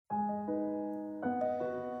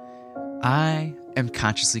I am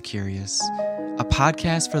Consciously Curious, a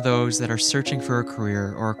podcast for those that are searching for a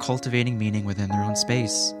career or are cultivating meaning within their own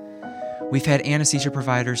space. We've had anesthesia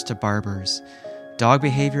providers to barbers, dog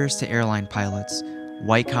behaviors to airline pilots,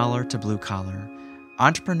 white collar to blue collar,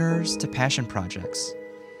 entrepreneurs to passion projects.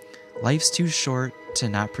 Life's too short to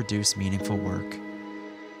not produce meaningful work.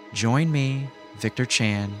 Join me, Victor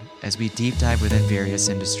Chan, as we deep dive within various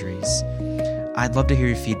industries. I'd love to hear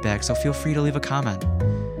your feedback, so feel free to leave a comment.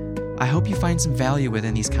 I hope you find some value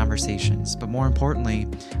within these conversations, but more importantly,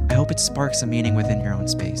 I hope it sparks a meaning within your own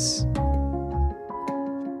space.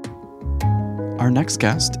 Our next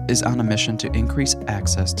guest is on a mission to increase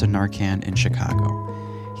access to Narcan in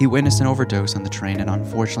Chicago. He witnessed an overdose on the train and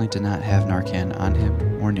unfortunately did not have Narcan on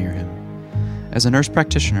him or near him. As a nurse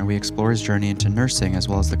practitioner, we explore his journey into nursing as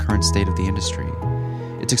well as the current state of the industry.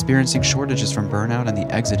 It's experiencing shortages from burnout and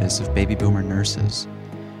the exodus of baby boomer nurses.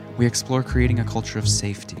 We explore creating a culture of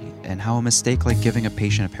safety and how a mistake like giving a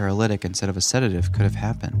patient a paralytic instead of a sedative could have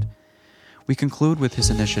happened. We conclude with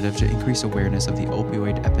his initiative to increase awareness of the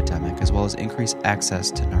opioid epidemic as well as increase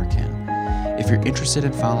access to Narcan. If you're interested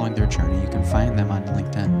in following their journey, you can find them on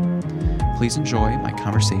LinkedIn. Please enjoy my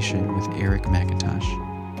conversation with Erik McIntosh.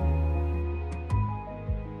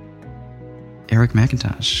 Erik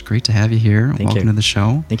McIntosh, great to have you here. Welcome to the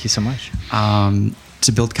show. Thank you so much.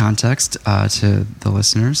 To build context to the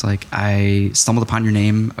listeners, like I stumbled upon your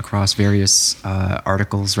name across various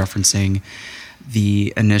articles referencing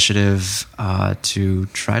the initiative to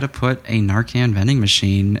try to put a Narcan vending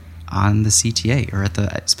machine on the CTA, or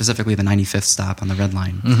at specifically the 95th stop on the Red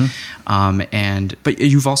Line. Mm-hmm. But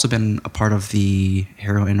you've also been a part of the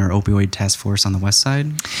heroin or opioid task force on the West Side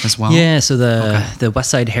as well. Yeah, so the West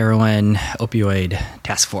Side heroin opioid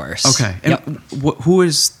task force. Okay, and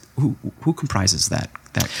who comprises that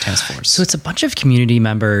task force? So it's a bunch of community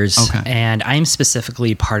members, and I'm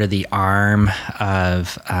specifically part of the arm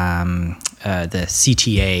of the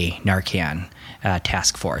CTA Narcan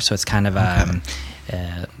task force. So it's kind of a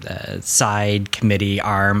side committee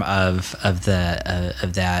arm of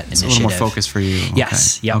that initiative. It's a little more focused for you. Okay.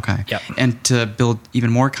 Yes. Yep. Okay. Yep. And to build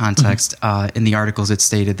even more context, in the articles it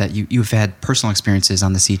stated that you've had personal experiences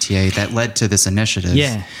on the CTA that led to this initiative.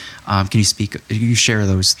 Yeah. Can you share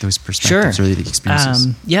those perspectives or the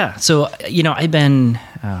experiences? Yeah. So,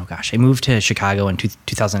 I moved to Chicago in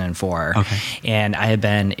 2004. Okay. And I have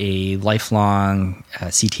been a lifelong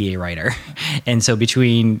CTA writer. And so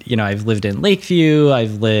between, I've lived in Lakeview,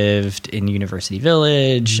 I've lived in University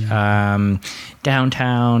Village,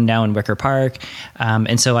 downtown, now in Wicker Park.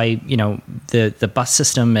 And so the bus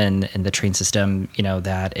system and the train system,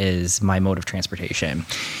 that is my mode of transportation.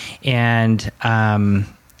 And,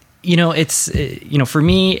 it's, for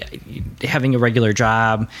me, having a regular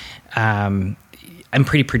job, I'm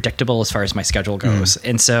pretty predictable as far as my schedule goes.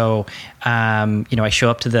 And so, I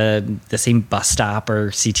show up to the same bus stop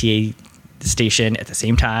or CTA station at the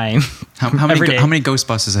same time. How many ghost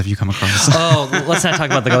buses have you come across? Oh, let's not talk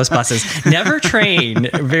about the ghost buses. Never train,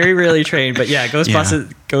 very rarely train, but yeah, ghost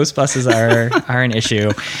buses are an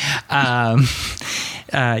issue.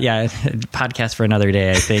 Podcast for another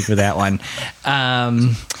day, I think, with that one.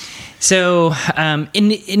 And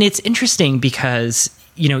it's interesting because,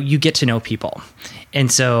 you get to know people. And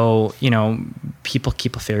so, people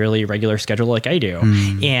keep a fairly regular schedule like I do.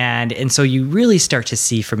 And so you really start to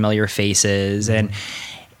see familiar faces and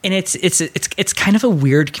it's kind of a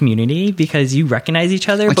weird community because you recognize each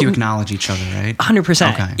other. Like you acknowledge each other, right?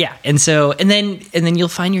 100%. Okay. Yeah. And so, and then you'll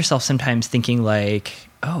find yourself sometimes thinking like,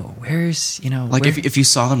 oh, where's, like if you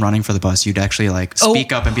saw them running for the bus, you'd actually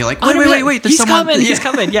speak up and be like, wait, there's he's someone. Coming, he's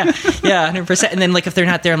coming. Yeah. Yeah. 100%. And then if they're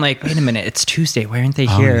not there, I'm like, wait a minute, it's Tuesday. Why aren't they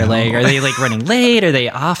here? No. Are they running late? Are they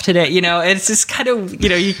off today? It's just kind of,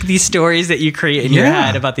 these stories that you create in your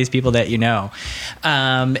head about these people that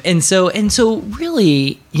and so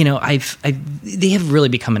really, they have really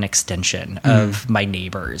become an extension of my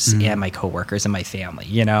neighbors and my coworkers and my family,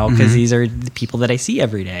 because these are the people that I see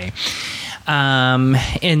every day.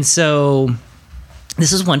 And so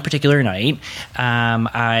this is one particular night.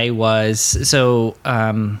 Like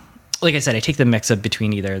I said, I take the mix of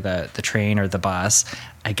between either the train or the bus.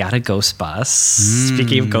 I got a ghost bus.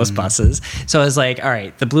 Speaking of ghost buses. So I was like, all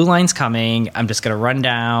right, the blue line's coming. I'm just going to run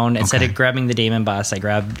down. Instead of grabbing the Damon bus, I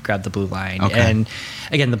grabbed the blue line. Okay. And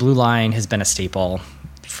again, the blue line has been a staple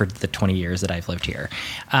for the 20 years that I've lived here.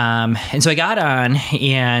 And so I got on,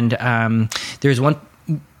 and there's one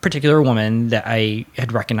particular woman that I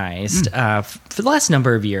had recognized for the last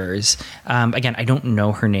number of years. Again, I don't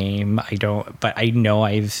know her name. But I know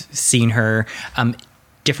I've seen her.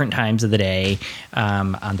 different times of the day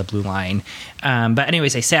on the Blue Line. But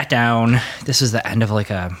anyways, I sat down. This was the end of like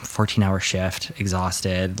a 14-hour shift,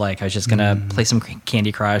 exhausted. Like I was just going to play some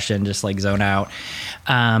Candy Crush and just like zone out.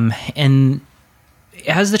 And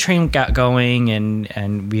as the train got going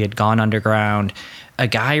and we had gone underground, a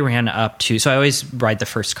guy ran up to, so I always ride the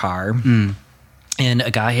first car. And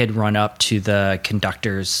a guy had run up to the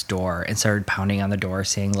conductor's door and started pounding on the door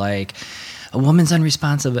saying like, a woman's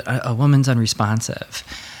unresponsive.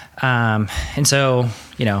 And so,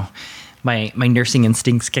 you know, my nursing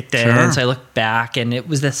instincts kicked in. Sure. So I looked back and it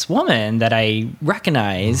was this woman that I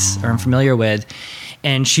recognize or I'm familiar with.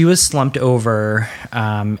 And she was slumped over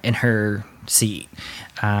in her seat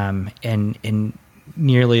and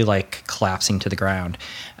nearly like collapsing to the ground.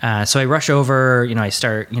 So I rush over, you know, I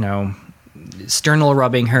start, you know, sternal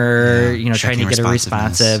rubbing her, you know, trying to get her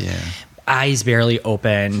responsive. Yeah. Eyes barely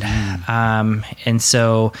opened. And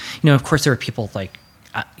so, you know, of course there were people like,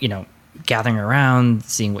 you know, gathering around,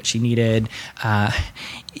 seeing what she needed.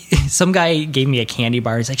 Some guy gave me a candy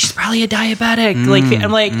bar. He's like, she's probably a diabetic.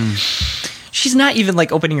 I'm like, she's not even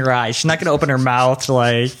like opening her eyes. She's not going to open her mouth to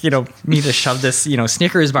like, you know, me to shove this, you know,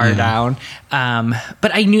 Snickers bar down.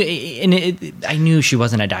 But I knew she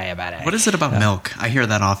wasn't a diabetic. What is it about milk? I hear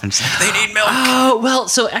that often. It's like, they need milk. Oh, well,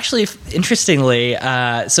 so actually, interestingly,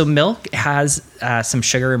 so milk has some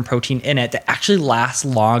sugar and protein in it that actually lasts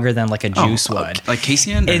longer than like a juice would. Like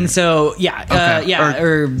casein? And so,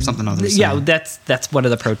 or something other. Yeah, that's one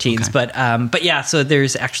of the proteins. Okay. But yeah, so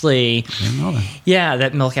there's actually,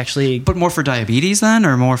 that milk actually. But more for diabetes then,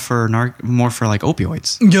 or more for like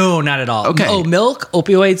opioids? No, not at all. Okay. Oh, milk,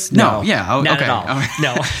 opioids? No. Not at all.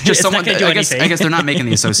 No. Just someone. I guess they're not making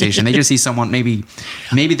the association. They just see someone. Maybe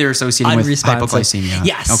they're associating with hypoglycemia.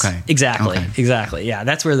 Yes. Okay. Exactly. Yeah,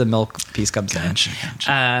 that's where the milk piece comes in.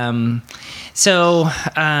 Gotcha. So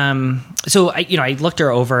I looked her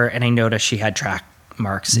over and I noticed she had track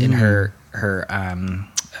marks in her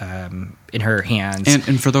in her hands.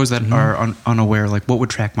 And for those that are unaware, like what would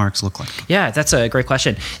track marks look like? Yeah, that's a great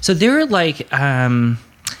question. So they're like,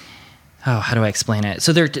 how do I explain it?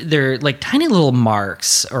 So they're like tiny little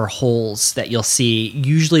marks or holes that you'll see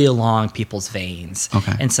usually along people's veins.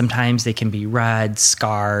 Okay. And sometimes they can be red,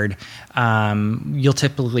 scarred. You'll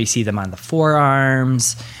typically see them on the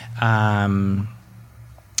forearms.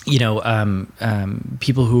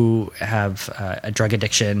 People who have a drug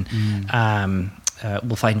addiction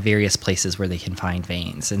will find various places where they can find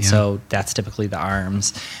veins. And so that's typically the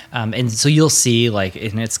arms. And so you'll see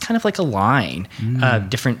and it's kind of like a line of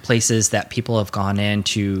different places that people have gone in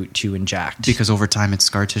to inject. Because over time it's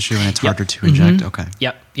scar tissue and it's harder to inject. Mm-hmm. Okay.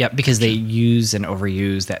 Yep. Because they use and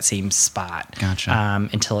overuse that same spot. Gotcha.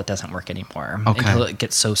 Until it doesn't work anymore. Okay. Until it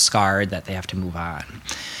gets so scarred that they have to move on.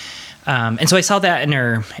 And so I saw that in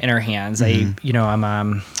her hands. Mm-hmm.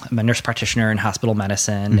 I'm a nurse practitioner in hospital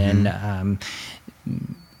medicine, and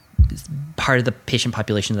part of the patient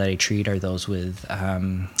population that I treat are those with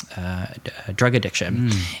drug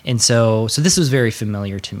addiction. And so this was very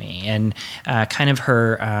familiar to me, and kind of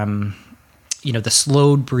her, the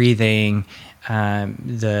slowed breathing,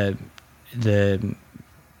 the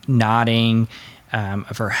nodding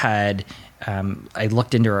of her head. I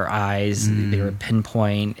looked into her eyes; they were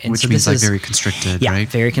pinpoint, and which so means this is very constricted, right?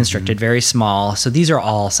 Very constricted, very small. So these are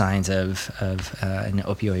all signs of an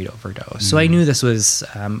opioid overdose. So I knew this was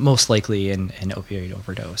most likely an opioid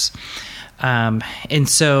overdose. And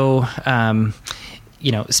so,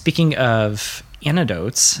 speaking of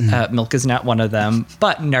antidotes, milk is not one of them,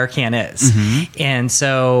 but Narcan is. And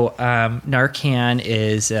so Narcan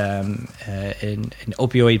is an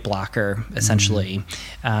opioid blocker, essentially,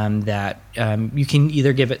 that you can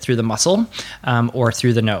either give it through the muscle or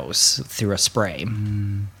through the nose, through a spray.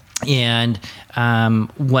 And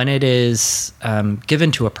when it is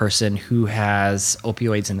given to a person who has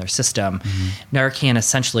opioids in their system, Narcan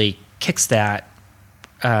essentially kicks that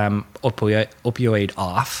opioid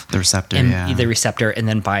off the receptor, the receptor, and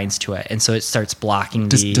then binds to it, and so it starts blocking.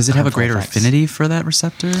 Does it have a greater affinity for that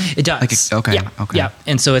receptor? It does. Okay. Yeah,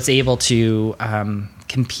 and so it's able to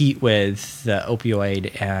compete with the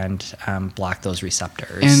opioid and block those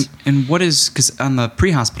receptors. And what is, because on the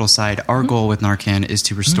pre-hospital side, our goal with Narcan is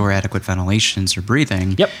to restore adequate ventilation or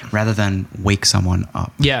breathing, rather than wake someone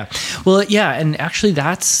up. Yeah, well, and actually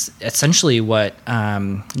that's essentially what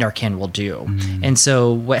Narcan will do. And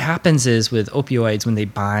so what happens is with opioids, when they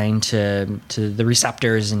bind to the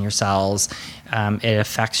receptors in your cells, it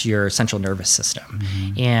affects your central nervous system.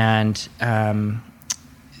 And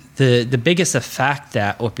the biggest effect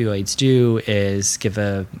that opioids do is give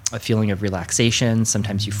a feeling of relaxation,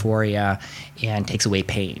 sometimes euphoria, and takes away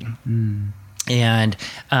pain. And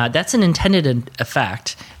that's an intended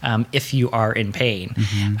effect if you are in pain.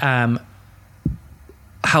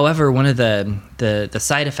 However, one of the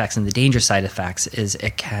side effects and the dangerous side effects is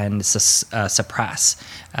it can suppress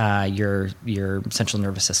your central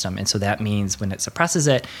nervous system. And so that means when it suppresses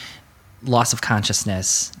it, loss of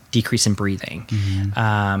consciousness, decrease in breathing,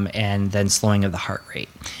 and then slowing of the heart rate.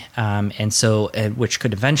 And so, which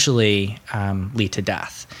could eventually lead to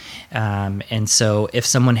death. And so if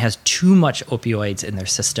someone has too much opioids in their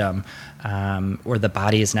system, or the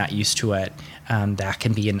body is not used to it, that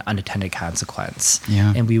can be an unintended consequence.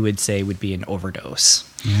 Yeah. And we would say would be an overdose.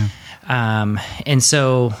 Yeah. And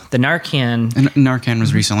so the Narcan... And Narcan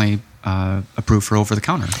was recently approved for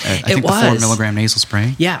over-the-counter. I think the 4 milligram nasal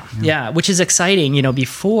spray. Yeah, which is exciting.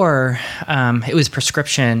 Before it was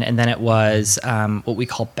prescription, and then it was what we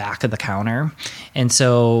call back-of-the-counter. And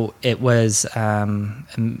so it was a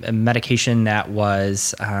medication that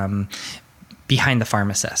was... behind the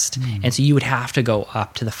pharmacist. And so you would have to go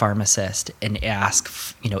up to the pharmacist and ask,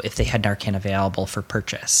 if they had Narcan available for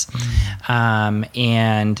purchase.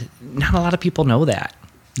 And not a lot of people know that.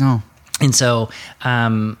 No. And so,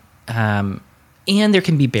 and there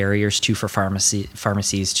can be barriers too for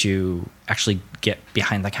pharmacies to actually get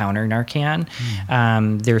behind the counter Narcan.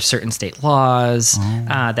 There are certain state laws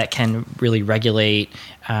that can really regulate.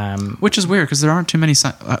 Which is weird because there aren't too many.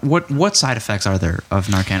 What side effects are there of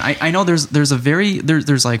Narcan? I know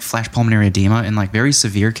there's like flash pulmonary edema in like very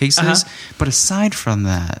severe cases, but aside from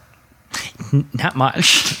that. Not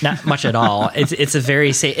much at all. It's a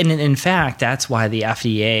very safe, and in fact, that's why the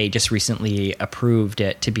FDA just recently approved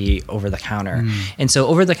it to be over the counter. And so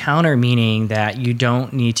over the counter meaning that you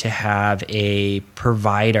don't need to have a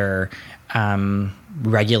provider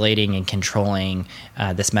regulating and controlling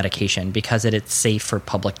this medication because it's safe for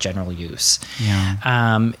public general use.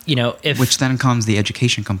 Yeah. Which then comes the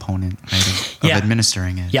education component, right, of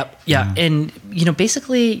administering it. Yep. Yeah. And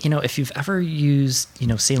basically, if you've ever used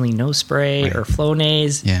saline nose spray or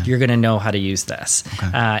Flonase, you're going to know how to use this. Okay.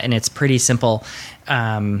 And it's pretty simple.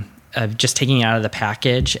 Of just taking it out of the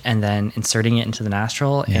package and then inserting it into the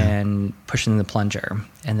nostril and pushing the plunger,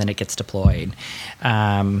 and then it gets deployed.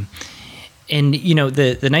 And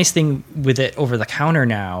the nice thing with it over the counter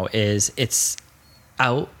now is it's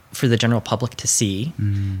out for the general public to see,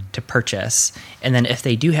 to purchase. And then if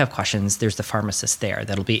they do have questions, there's the pharmacist there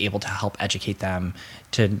that'll be able to help educate them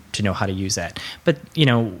to know how to use it. But,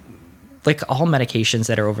 like all medications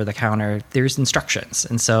that are over the counter, there's instructions.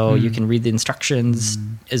 And so you can read the instructions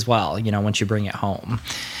as well, once you bring it home.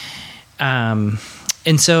 And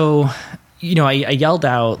so, I yelled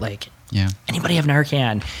out like, anybody have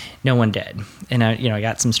Narcan? No one did. And I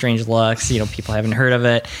got some strange looks, people haven't heard of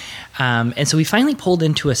it. And so we finally pulled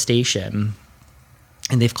into a station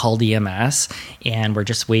and they've called EMS and we're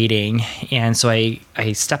just waiting. And so I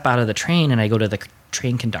step out of the train and I go to the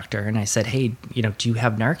train conductor and I said, hey, do you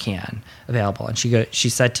have Narcan available? And she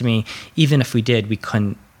said to me, even if we did, we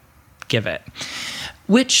couldn't give it.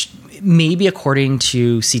 Which maybe according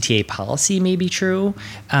to CTA policy may be true,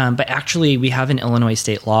 but actually we have an Illinois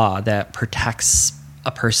state law that protects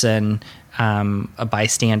a person, a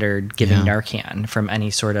bystander giving Narcan from any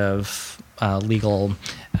sort of legal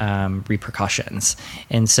repercussions.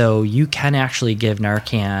 And so you can actually give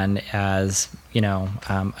Narcan as, a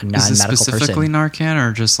non-medical person. Is this specifically Narcan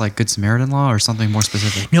or just like Good Samaritan law or something more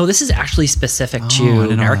specific? No, this is actually specific to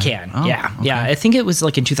Narcan. Okay. I think it was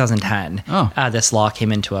like in 2010. This law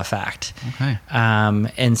came into effect. Okay.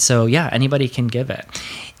 And so, anybody can give it.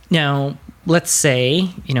 Now, let's say,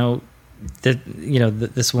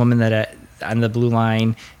 this woman that on the blue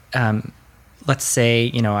line, let's say,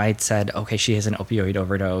 I'd said, okay, she has an opioid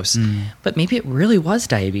overdose, but maybe it really was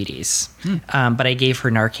diabetes. But I gave her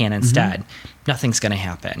Narcan instead. Nothing's going to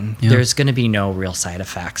happen. Yeah. There's going to be no real side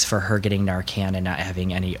effects for her getting Narcan and not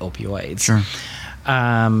having any opioids. Sure.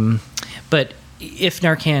 But if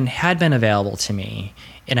Narcan had been available to me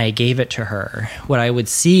and I gave it to her, what I would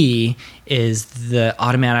see is the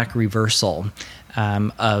automatic reversal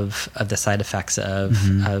of the side effects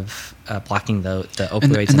of blocking the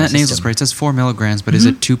opioids. And that nasal spray, it says 4 milligrams, but is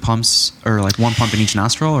it 2 pumps or like 1 pump in each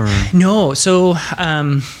nostril? Or no. So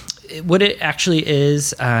what it actually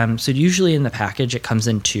is, so usually in the package it comes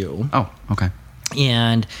in 2. Oh, okay.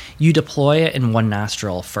 And you deploy it in one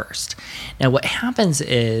nostril first. Now, what happens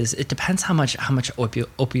is it depends how much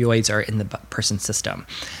opioids are in the person's system.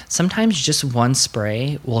 Sometimes just one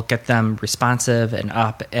spray will get them responsive and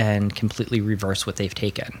up and completely reverse what they've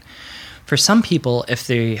taken. For some people, if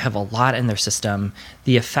they have a lot in their system,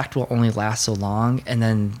 the effect will only last so long, and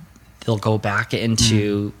then they'll go back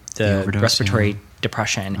into the overdose, respiratory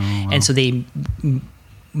depression. Oh, wow. And so they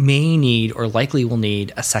may need or likely will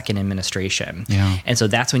need a second administration. Yeah. And so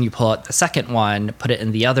that's when you pull out the second one, put it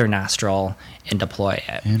in the other nostril, and deploy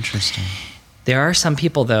it. Interesting. There are some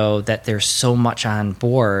people, though, that there's so much on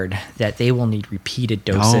board that they will need repeated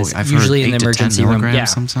doses, I've usually heard in the 8 to 10 emergency room.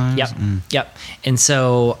 milligrams sometimes. Yep. Yep. And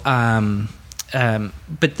so,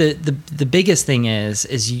 but the biggest thing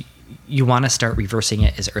is you want to start reversing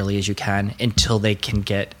it as early as you can until they can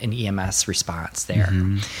get an EMS response there.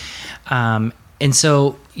 Mm-hmm. And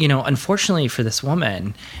so, unfortunately for this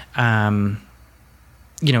woman, time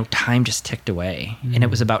just ticked away. Mm-hmm. And it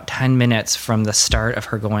was about 10 minutes from the start of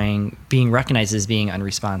her being recognized as being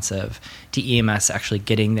unresponsive to EMS actually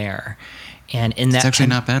getting there. And in that, it's actually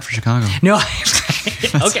not bad for Chicago. No,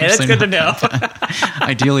 okay, that's good to know.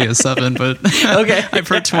 Ideally a 7, but okay, I've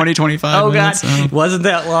heard 20, 25 Oh minutes. God, it wasn't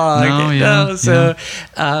that long. No,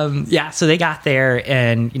 So they got there,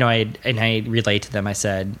 and I relayed to them. I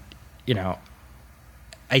said,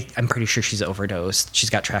 I'm pretty sure she's overdosed. She's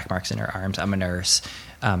got track marks in her arms. I'm a nurse.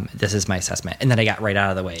 This is my assessment. And then I got right out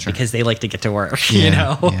of the way because they like to get to work. They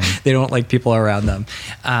don't like people around them.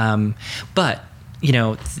 But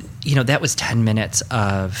that was 10 minutes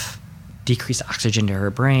of decreased oxygen to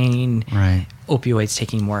her brain, right? Opioids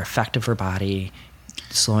taking more effect of her body,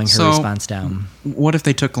 slowing her response down. What if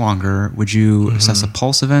they took longer? Would you assess a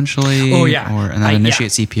pulse eventually? Oh, yeah. And then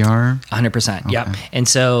initiate CPR? 100%. Okay. Yep. And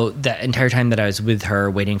so the entire time that I was with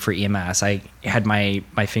her waiting for EMS, I had my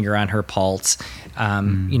finger on her pulse,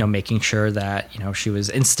 making sure that, she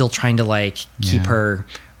was, and still trying to keep her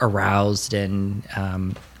aroused and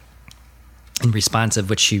responsive,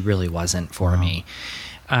 which she really wasn't for me.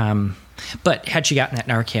 But had she gotten that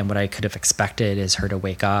Narcan, what I could have expected is her to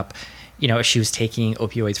wake up. If she was taking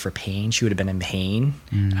opioids for pain, she would have been in pain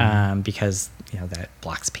because, that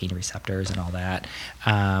blocks pain receptors and all that.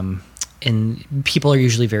 And people are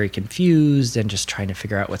usually very confused and just trying to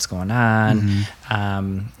figure out what's going on.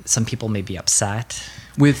 Some people may be upset.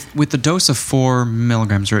 With the dose of 4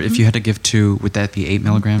 milligrams, or if you had to give 2, would that be 8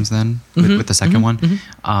 milligrams then with the second one?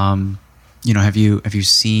 Have you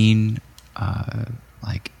seen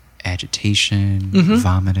agitation,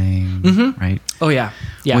 vomiting, right? Oh yeah.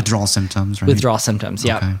 Withdrawal symptoms, right? Withdrawal symptoms.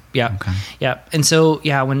 Yeah. Okay. Yeah. Okay. Yeah. And so,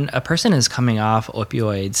 when a person is coming off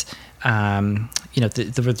opioids,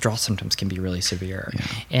 the withdrawal symptoms can be really severe. Yeah.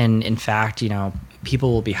 And in fact,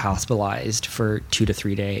 people will be hospitalized for 2 to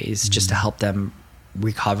 3 days just to help them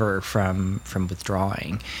recover from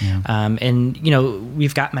withdrawing. Yeah. And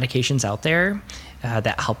we've got medications out there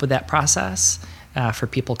that help with that process. For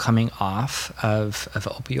people coming off of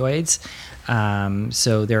opioids.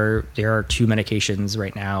 So there are 2 medications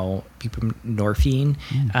right now, buprenorphine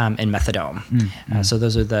and methadone. So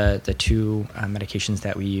those are the 2 medications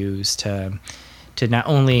that we use to not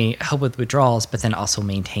only help with withdrawals, but then also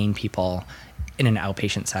maintain people in an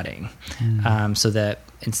outpatient setting. So that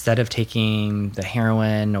instead of taking the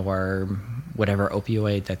heroin or whatever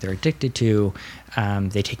opioid that they're addicted to,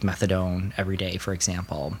 they take methadone every day, for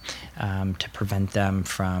example, to prevent them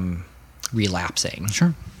from relapsing.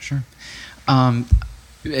 Sure.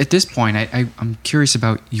 At this point, I'm curious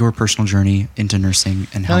about your personal journey into nursing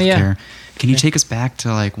and healthcare. Can you take us back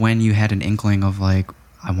to when you had an inkling of I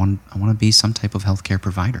want to be some type of healthcare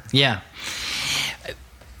provider? Yeah.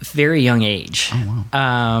 Very young age. Oh,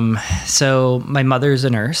 wow. So my mother's a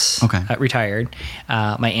nurse, okay. Retired.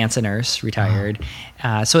 My aunt's a nurse, retired.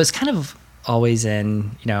 Wow. So it's kind of always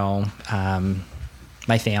in,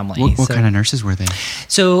 my family. What kind of nurses were they?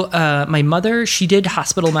 So my mother, she did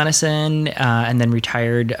hospital medicine and then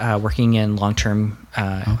retired working in long-term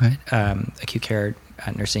acute care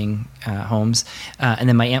nursing homes. And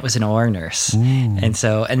then my aunt was an OR nurse. Ooh.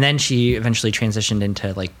 And then she eventually transitioned into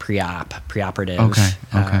preoperative,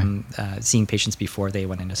 seeing patients before they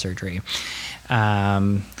went into surgery.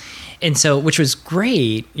 And so, which was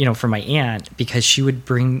great, for my aunt, because she would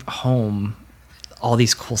bring home all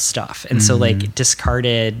these cool stuff. And so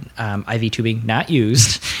discarded IV tubing, not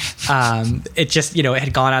used. It just, it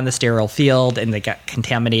had gone on the sterile field and they got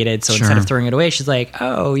contaminated. So instead of throwing it away, she's like,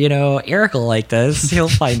 oh, Erik will like this. He'll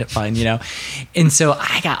find it fun, And so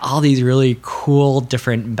I got all these really cool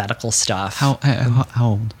different medical stuff. How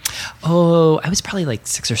old? Oh, I was probably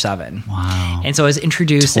 6 or 7. Wow. And so I was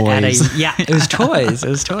introduced toys. It was toys. It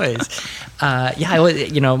was toys. I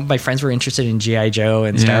was, my friends were interested in G.I. Joe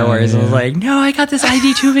and Star Wars. And I was like, no, I got this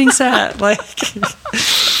IV tubing set.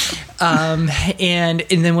 And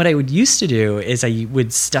then what I would used to do is I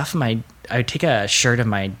would take a shirt of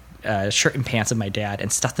my shirt and pants of my dad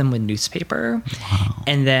and stuffed them with newspaper. Wow.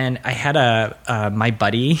 And then I had my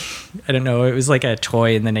buddy, I don't know, it was like a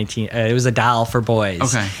toy in the it was a doll for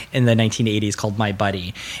boys in the 1980s called My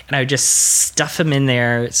Buddy. And I would just stuff him in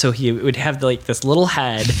there so he would have like this little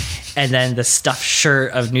head and then the stuffed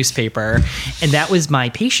shirt of newspaper. And that was my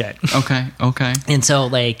patient. Okay. And so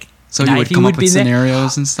like, so you would come up with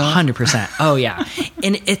scenarios and stuff? 100%. Oh, yeah.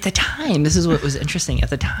 And at the time, this is what was interesting. At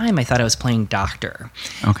the time, I thought I was playing doctor.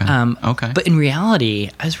 Okay. But in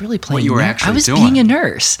reality, I was really playing what you were actually I was doing. being a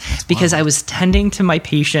nurse because I was tending to my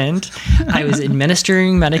patient. I was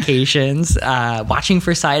administering medications, watching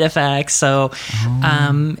for side effects. So,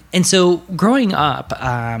 and so growing up,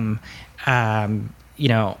 you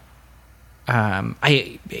know,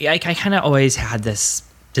 I kind of always had this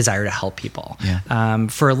desire to help people. Yeah.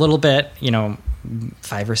 For a little bit, you know,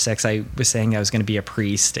 5 or 6, I was saying I was going to be a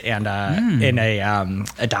priest and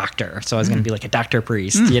a doctor. So I was going to be like a doctor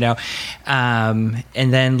priest, you know. And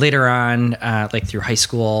then later on, like through high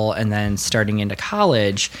school and then starting into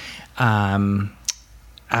college, I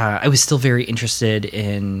was still very interested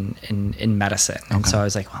in medicine. And so I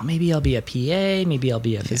was like, well, maybe I'll be a PA, maybe I'll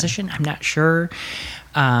be a physician. I'm not sure.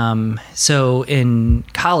 So in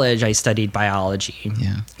college, I studied biology.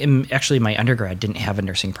 Yeah. And actually, my undergrad didn't have a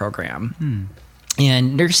nursing program.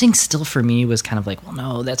 And nursing still for me was kind of like, well,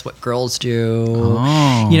 no, that's what girls do.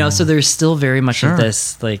 You know, so there's still very much of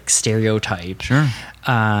this like stereotype. Sure.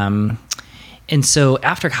 And so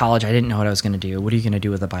after college, I didn't know what I was going to do. What are you going to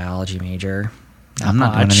do with a biology major? I'm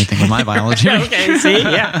not doing anything with my biology. Okay, see?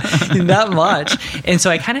 Yeah, not much. And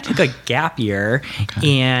so I kind of took a gap year,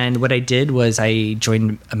 and what I did was I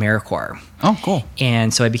joined AmeriCorps. Oh, cool.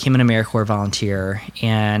 And so I became an AmeriCorps volunteer,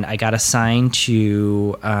 and I got assigned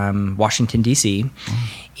to Washington, D.C.,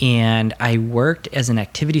 and I worked as an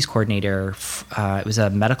activities coordinator. It was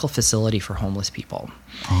a medical facility for homeless people.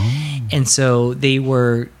 And so they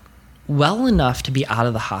were well enough to be out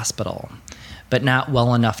of the hospital, but not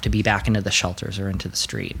well enough to be back into the shelters or into the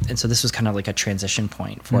street. And so this was kind of like a transition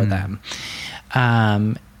point for them.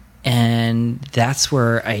 And that's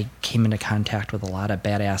where I came into contact with a lot of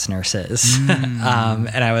badass nurses.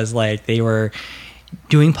 And I was like, they were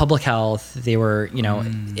doing public health. They were, you know,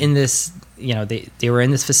 in this, you know, they were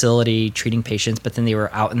in this facility treating patients, but then they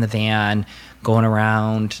were out in the van going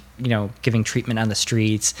around, you know, giving treatment on the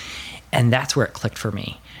streets. And that's where it clicked for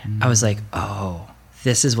me. I was like, oh,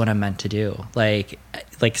 this is what I'm meant to do. Like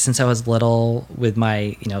since I was little with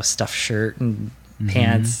my, you know, stuffed shirt and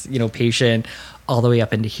pants, you know, patient all the way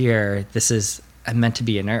up into here, I'm meant to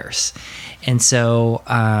be a nurse. And so,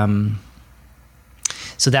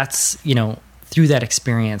 so that's, you know, through that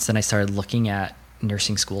experience, then I started looking at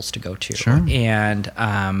nursing schools to go to. Sure. And,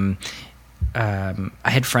 I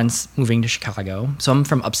had friends moving to Chicago. So I'm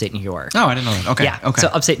from upstate New York. Oh, I didn't know that. Okay. Yeah. Okay. So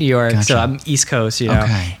upstate New York. Gotcha. So I'm East Coast, you know.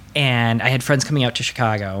 Okay. And I had friends coming out to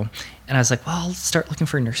Chicago. And I was like, well, I'll start looking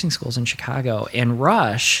for nursing schools in Chicago. And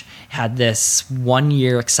Rush had this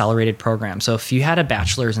 1-year accelerated program. So if you had a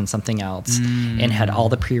bachelor's in something else and had all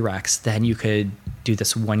the prereqs, then you could do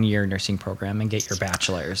this 1-year nursing program and get your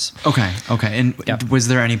bachelor's. Okay. And was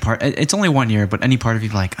there any part? It's only 1 year, but any part of you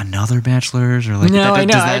like another bachelor's or like? No, I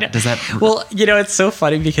know. Does that? Well, you know, it's so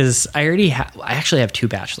funny because I actually have 2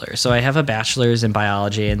 bachelors. So I have a bachelor's in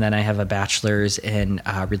biology, and then I have a bachelor's in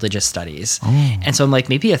religious studies. And so I'm like,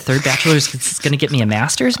 maybe a third bachelor's is going to get me a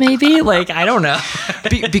master's. Maybe like I don't know.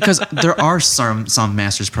 Because there are some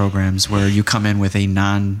master's programs where you come in with a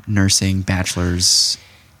non-nursing bachelor's.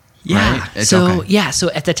 Yeah. Right?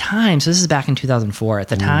 So at the time, so this is back in 2004. At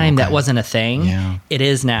the time, that wasn't a thing. Yeah. It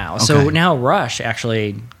is now. So now Rush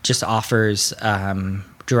actually just offers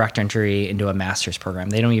direct entry into a master's program.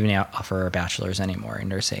 They don't even offer a bachelor's anymore in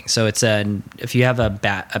nursing. So it's if you have a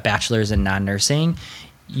bachelor's in non-nursing,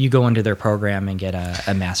 you go into their program and get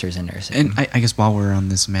a master's in nursing. And I guess while we're on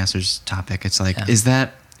this master's topic, it's like,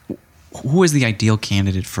 who is the ideal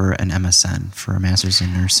candidate for an MSN, for a master's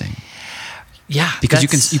in nursing? Yeah,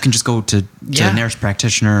 because you can just go to nurse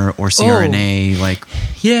practitioner or CRNA.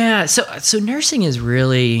 So nursing is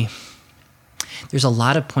really, there's a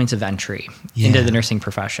lot of points of entry into the nursing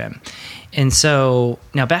profession. And so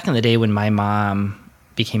now back in the day when my mom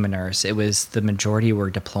became a nurse, it was the majority were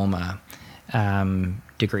diploma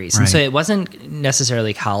degrees. And so it wasn't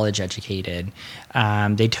necessarily college educated.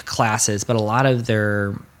 They took classes, but a lot of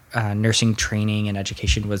their nursing training and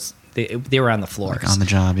education was they were on the floors, like on the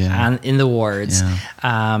job, in the wards,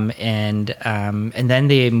 Yeah. and then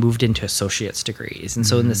they moved into associate's degrees. And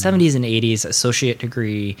so in the 70s and 80s, associate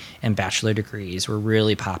degree and bachelor degrees were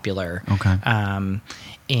really popular. Okay.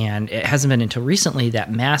 And it hasn't been until recently that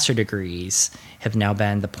master degrees have now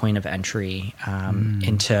been the point of entry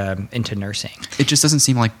into nursing. It just doesn't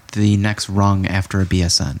seem like the next rung after a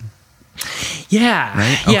BSN. Yeah.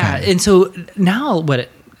 Right? Yeah. Okay. And so now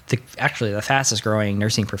actually the fastest growing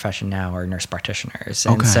nursing profession now are nurse practitioners.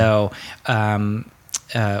 And so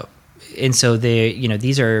they,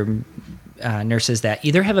 these are nurses that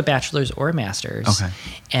either have a bachelor's or a master's,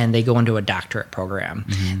 and they go into a doctorate program.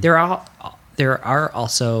 There are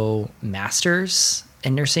also masters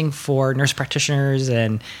in nursing for nurse practitioners,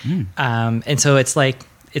 and so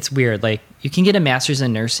it's weird. Like, you can get a master's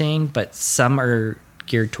in nursing, but some are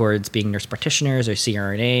geared towards being nurse practitioners or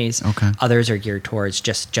CRNAs. Okay. Others are geared towards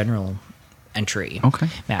just general entry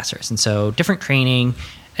masters. And so different training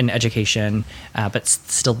and education, but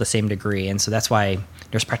still the same degree. And so that's why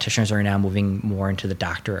nurse practitioners are now moving more into the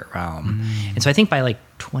doctorate realm. And so I think by like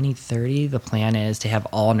 2030, the plan is to have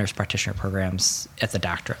all nurse practitioner programs at the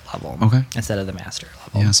doctorate level instead of the master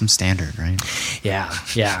level. Yeah, some standard, right? Yeah.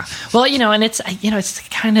 Well, and it's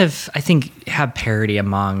kind of, I think, have parity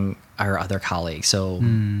among our other colleagues. So,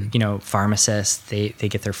 pharmacists, they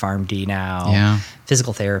get their PharmD now. Yeah.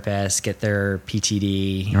 Physical therapists get their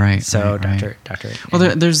PTD. Right. So right. doctor.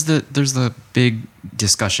 Well, there's the big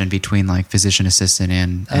discussion between like physician assistant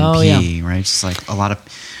and PE, right? Just like a lot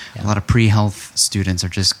of pre-health students are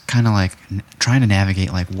just kind of like trying to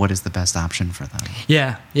navigate like what is the best option for them.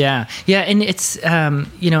 Yeah. And it's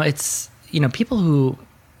people who,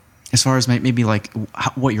 as far as maybe like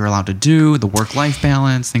what you're allowed to do, the work-life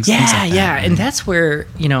balance, things like that. Yeah. Right? And that's where,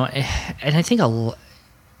 and I think a lot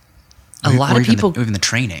of people, even the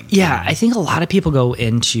training. Yeah. I think a lot of people go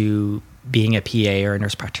into being a PA or a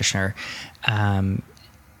nurse practitioner,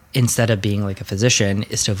 instead of being like a physician,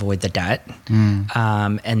 is to avoid the debt.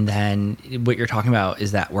 And then what you're talking about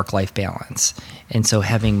is that work-life balance. And so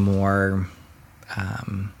having more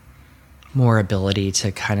ability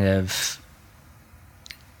to kind of,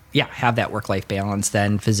 have that work-life balance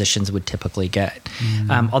than physicians would typically get.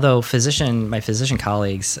 Although my physician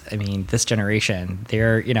colleagues, I mean, this generation,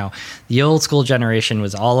 they're, the old school generation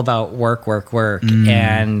was all about work.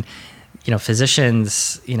 And,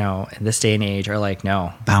 physicians, in this day and age are like,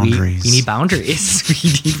 no. Boundaries. We need boundaries.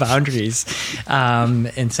 We need boundaries.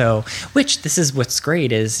 And so, this is what's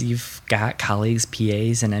great is you've got colleagues,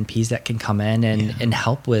 PAs and NPs that can come in and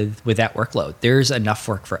help with that workload. There's enough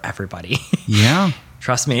work for everybody. Yeah.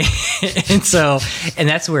 Trust me. And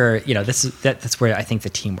that's where, that's where I think the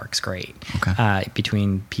team works great.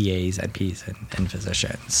 Between PAs, NPs and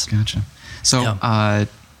physicians. Gotcha. So,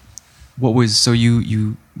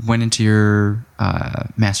 you went into your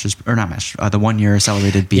master's, or not master's, the 1 year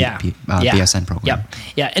accelerated BSN program.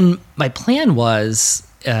 Yeah. And my plan was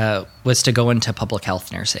to go into public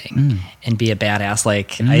health nursing and be a badass.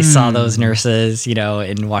 Like I saw those nurses,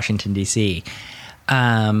 in Washington, D.C.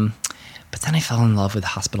 But then I fell in love with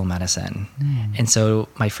hospital medicine. And so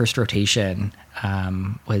my first rotation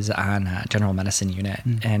was on a general medicine unit.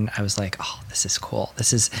 And I was like, oh, this is cool.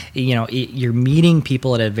 This is, you're meeting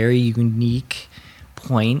people at a very unique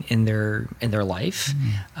point in their life.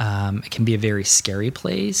 It can be a very scary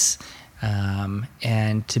place.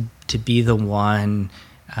 And to be the one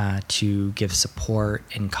to give support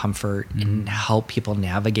and comfort and help people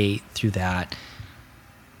navigate through that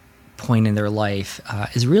point in their life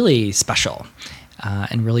is really special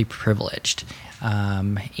and really privileged.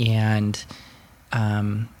 And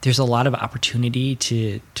there's a lot of opportunity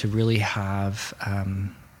to really have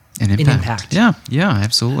an impact. Yeah,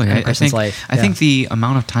 absolutely. In a person's life. I think the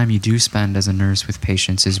amount of time you do spend as a nurse with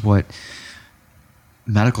patients is what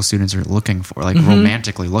medical students are looking for, like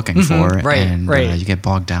romantically looking for. Right. You get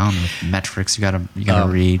bogged down with metrics you gotta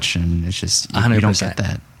reach, and it's just you don't get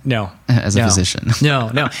that. No, as a physician. No.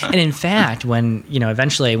 And in fact, when,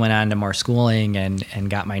 eventually I went on to more schooling and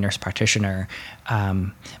got my nurse practitioner,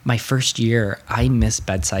 my first year, I missed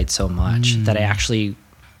bedside so much that I actually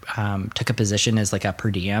took a position as like a per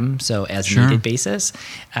diem, so as needed basis,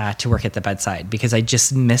 to work at the bedside, because I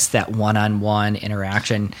just missed that one-on-one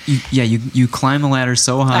interaction. You climb the ladder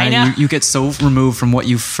so high, I know. You get so removed from what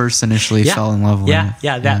you first initially fell in love with.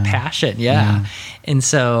 That passion. And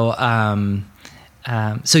so,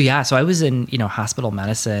 so I was in, hospital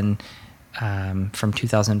medicine from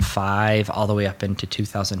 2005 all the way up into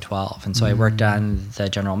 2012. And so I worked on the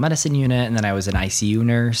general medicine unit, and then I was an ICU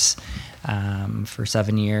nurse for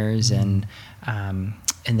 7 years. And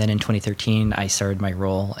And then in 2013, I started my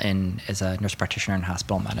role as a nurse practitioner in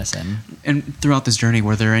hospital medicine. And throughout this journey,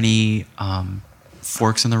 were there any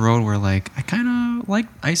forks in the road where like I kind of like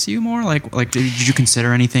ICU more? Like did you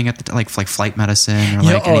consider anything at the like flight medicine or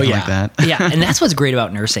like anything like that? Yeah, and that's what's great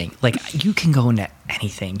about nursing. Like you can go into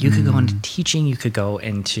anything. You could go into teaching. You could go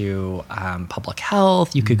into public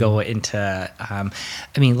health. You could go into.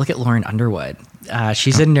 Look at Lauren Underwood.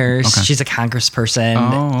 She's a nurse. Okay. She's a congressperson.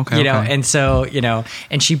 Oh, okay. And so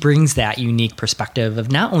and she brings that unique perspective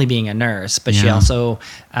of not only being a nurse, but she also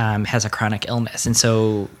has a chronic illness, and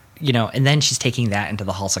so. And then she's taking that into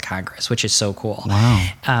the halls of Congress, which is so cool.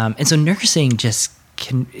 Wow. And so nursing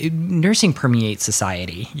nursing permeates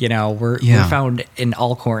society. We're found in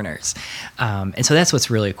all corners. And so that's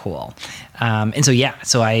what's really cool.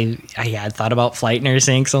 So I had thought about flight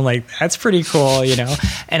nursing. So I'm like, that's pretty cool,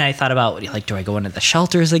 and I thought about like, do I go into the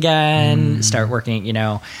shelters again, start working,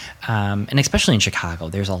 and especially in Chicago,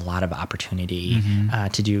 there's a lot of opportunity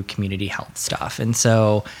to do community health stuff. And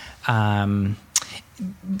so,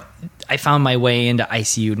 I found my way into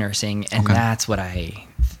ICU nursing, and that's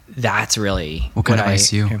really what kind of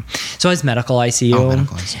ICU? So I was medical ICU. Oh,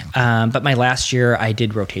 medical ICU. But my last year I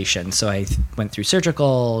did rotation. So I went through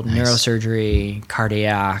surgical, neurosurgery,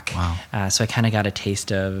 cardiac. Wow. So I kind of got a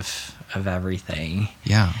taste of everything.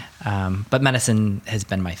 Yeah. But medicine has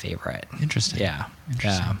been my favorite. Interesting. Yeah.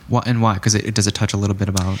 Interesting. And why? Because does it touch a little bit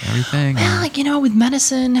about everything? Well, with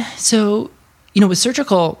medicine, so, with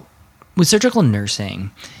surgical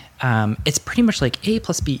nursing, it's pretty much like A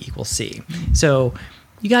plus B equals C. So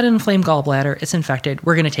you got an inflamed gallbladder, it's infected,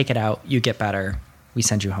 we're going to take it out, you get better, we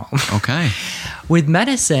send you home. Okay. With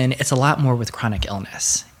medicine, it's a lot more with chronic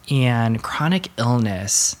illness. And chronic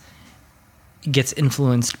illness gets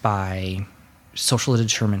influenced by social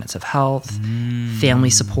determinants of health,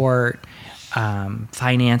 family support,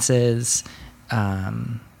 finances,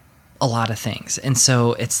 a lot of things. And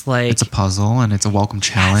so it's like... It's a puzzle and it's a welcome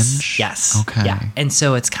challenge. Yes. Okay. Yeah. And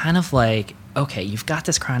so it's kind of like, okay, you've got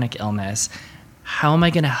this chronic illness. How am I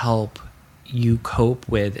going to help you cope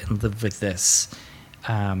with and live with this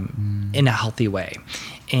in a healthy way?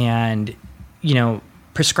 And,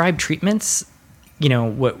 prescribed treatments,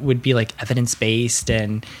 what would be like evidence-based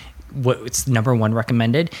and what's number one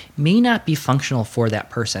recommended may not be functional for that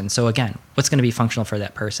person. So again, what's going to be functional for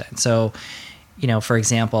that person? So, for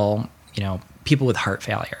example, people with heart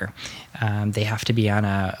failure, they have to be on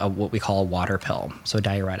a what we call a water pill, so a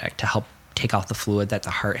diuretic, to help take off the fluid that the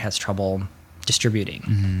heart has trouble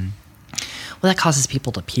distributing. Well, that causes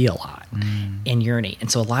people to pee a lot and urinate.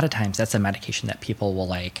 And so a lot of times that's a medication that people will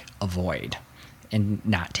like avoid and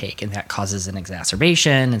not take. And that causes an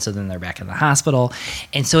exacerbation. And so then they're back in the hospital.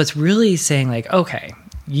 And so it's really saying like, okay,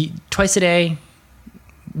 twice a day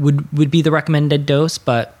would be the recommended dose,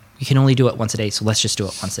 but you can only do it once a day, so let's just do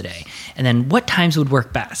it once a day. And then what times would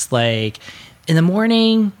work best? Like in the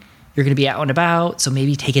morning, you're going to be out and about, so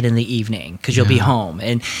maybe take it in the evening because you'll be home.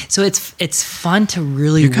 And so it's fun to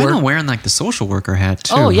really You're kind of wearing like the social worker hat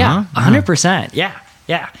too. Oh yeah, huh? 100%. Yeah.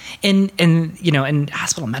 And in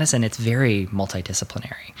hospital medicine, it's very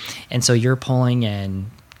multidisciplinary. And so you're pulling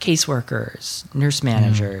in caseworkers, nurse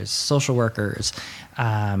managers, social workers,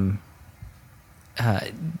 trying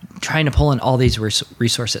to pull in all these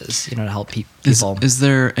resources, to help people. Is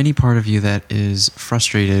there any part of you that is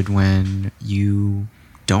frustrated when you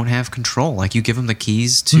don't have control? Like you give them the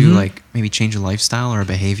keys to like maybe change a lifestyle or a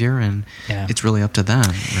behavior, and it's really up to them,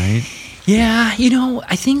 right? Yeah,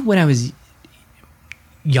 I think when I was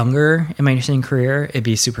younger in my nursing career, it'd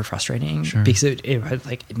be super frustrating because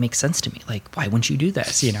it makes sense to me. Like, why wouldn't you do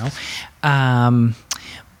this?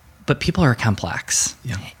 But people are complex,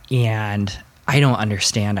 and I don't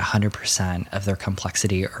understand 100% of their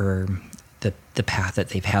complexity or the path that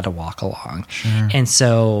they've had to walk along. Sure. And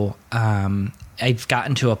so I've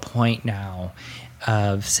gotten to a point now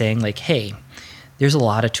of saying like, hey, there's a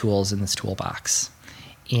lot of tools in this toolbox,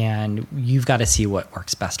 and you've got to see what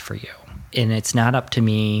works best for you. And it's not up to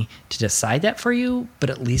me to decide that for you, but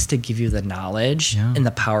at least to give you the knowledge and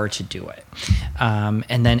the power to do it.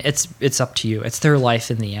 And then it's up to you. It's their life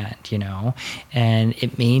in the end, and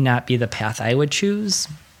it may not be the path I would choose,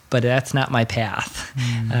 but that's not my path.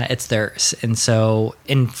 It's theirs. And so,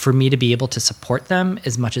 and for me to be able to support them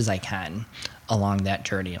as much as I can along that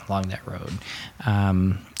journey, along that road.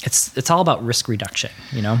 It's all about risk reduction,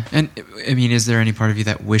 And I mean, is there any part of you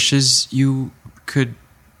that wishes you could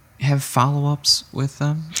have follow-ups with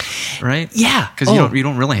them, right? Yeah, because you don't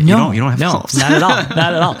have follow-ups. not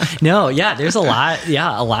at all. No, yeah, there's a lot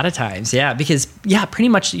of times, because pretty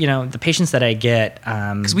much the patients that I get,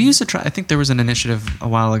 because we used to try. I think there was an initiative a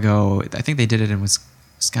while ago. I think they did it in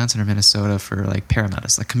Wisconsin or Minnesota for like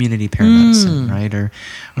paramedicine, like community paramedicine, right? Or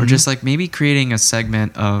just like maybe creating a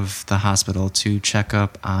segment of the hospital to check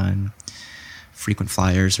up on frequent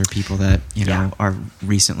flyers or people that, are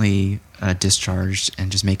recently discharged,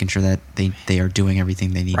 and just making sure that they are doing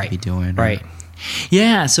everything they need to be doing. Right.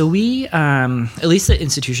 Yeah. So we, at least the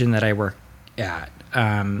institution that I work at,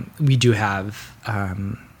 we do have,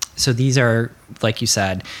 so these are, like you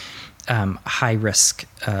said, high risk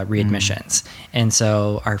readmissions. And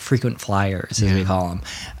so our frequent flyers, as we call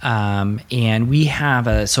them. And we have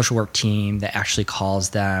a social work team that actually calls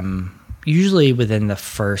them usually within the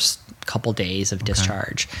first couple days of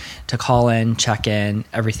discharge to call in, check in,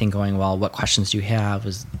 everything going well. What questions do you have?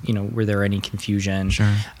 Were there any confusion?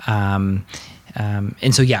 Sure. And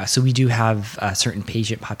so we do have a certain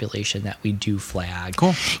patient population that we do flag.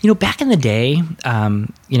 Cool. Back in the day,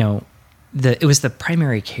 it was the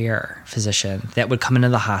primary care physician that would come into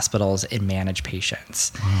the hospitals and manage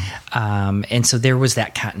patients. Wow. And so there was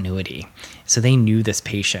that continuity. So they knew this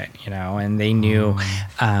patient, and they knew,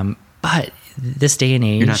 but this day and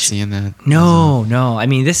age, you're not seeing that. No. I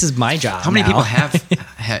mean, this is my job. How many people have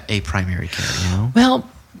had a primary care? Well,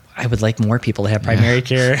 I would like more people to have primary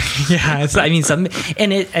care.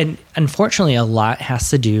 And unfortunately, a lot has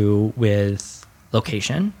to do with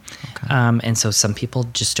location. Okay. And so some people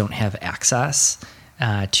just don't have access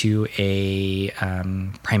to a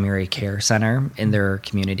primary care center in their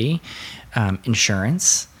community.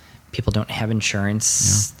 Insurance. People don't have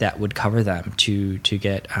insurance that would cover them to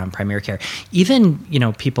get primary care. Even,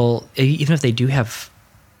 people, even if they do have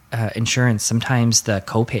insurance, sometimes the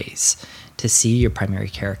copays to see your primary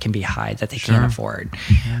care can be high that they can't afford.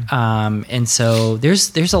 And so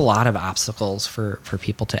there's a lot of obstacles for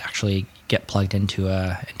people to actually get plugged into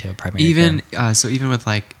a primary care. So even with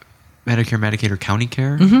like Medicare, Medicaid, or county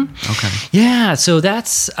care? Mm-hmm. Okay. Yeah. So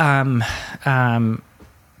that's,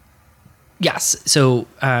 yes. So,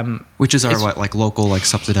 which is our local,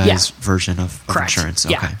 subsidized version of insurance.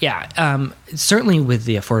 Okay. Yeah. Certainly with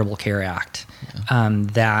the Affordable Care Act,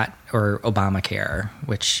 that, or Obamacare,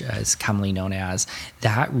 which is commonly known as,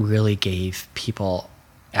 that really gave people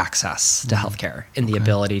access to healthcare and the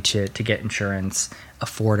ability to get insurance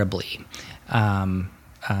affordably,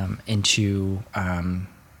 into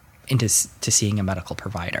seeing a medical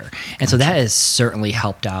provider. And so that has certainly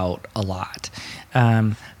helped out a lot.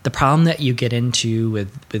 The problem that you get into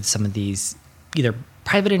with some of these either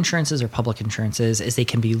private insurances or public insurances is they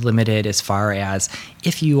can be limited as far as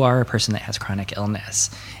if you are a person that has chronic illness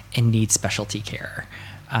and needs specialty care.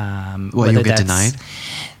 You'll get denied?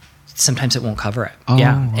 Sometimes it won't cover it. Oh,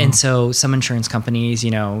 yeah. Wow. And so some insurance companies,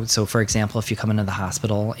 so for example, if you come into the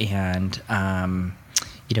hospital and,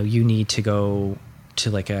 you need to go to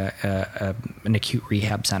like an acute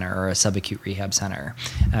rehab center or a subacute rehab center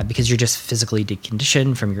because you're just physically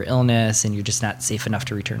deconditioned from your illness and you're just not safe enough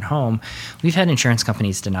to return home. We've had insurance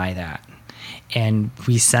companies deny that. And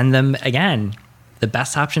we send them, again, the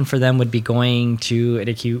best option for them would be going to an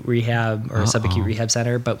acute rehab or a subacute rehab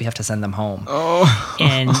center, but we have to send them home.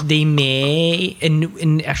 And they may,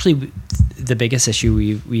 and actually the biggest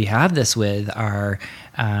issue we have this with are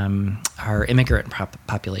our immigrant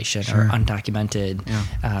population or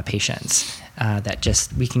undocumented patients that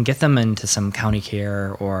just, we can get them into some county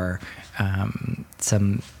care or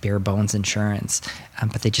some bare bones insurance,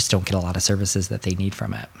 but they just don't get a lot of services that they need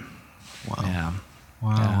from it. Wow. Yeah.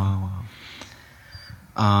 Wow.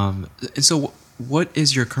 And so what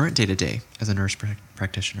is your current day-to-day as a nurse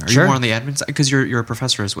practitioner? Are you more on the admin side? Because you're a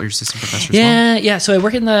professor as well, you're assistant professor as well? Yeah. So I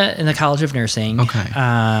work in the College of Nursing. Okay.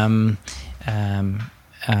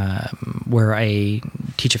 Where I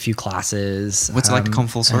teach a few classes. What's it like to come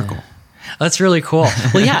full circle? That's really cool.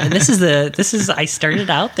 Well, yeah, and this is I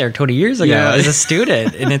started out there 20 years ago as a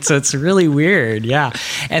student, and it's really weird. Yeah.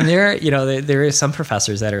 And there are some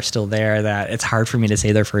professors that are still there that it's hard for me to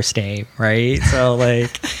say their first name, right? So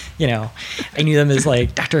I knew them as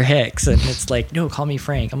like Dr. Hicks, and it's like, no, call me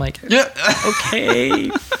Frank. I'm like,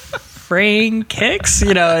 okay, Frank Hicks,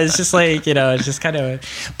 it's just like, it's just kind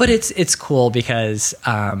of, but it's cool because,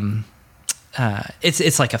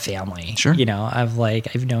 it's like a family, sure. I've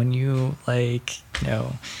known you for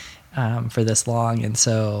this long. And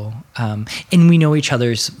so, and we know each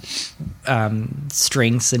other's,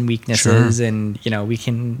 strengths and weaknesses, sure. And, we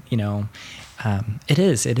can, it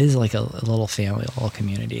is like a little family, a little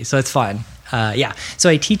community. So it's fun. So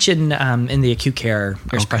I teach in the acute care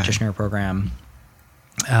nurse practitioner program.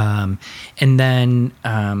 And then,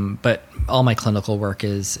 but all my clinical work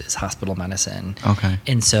is hospital medicine. Okay.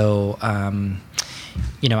 And so,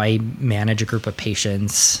 I manage a group of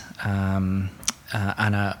patients, on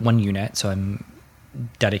one unit. So I'm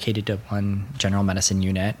dedicated to one general medicine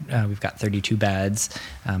unit. We've got 32 beds.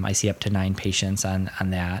 I see up to 9 patients on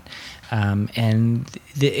that. And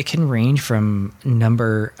it can range from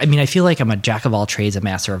I feel like I'm a jack of all trades, a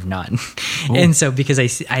master of none. And so because I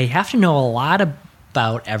have to know a lot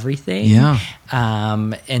about everything. Yeah.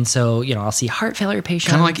 And so, I'll see heart failure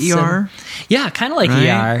patients. Kind of like ER? Yeah, kind of like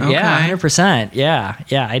ER. Okay. Yeah, 100%. Yeah.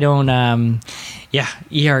 I don't,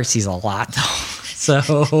 ER sees a lot though.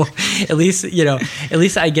 So at least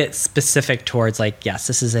I get specific towards like, yes,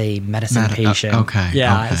 this is a medicine patient. Okay.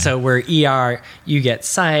 Yeah. Okay. So where ER, you get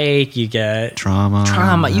psych, you get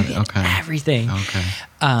trauma, you get everything. Okay.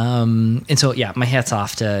 And so, my hat's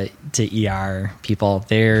off to ER people.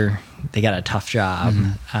 They got a tough job.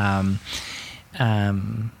 But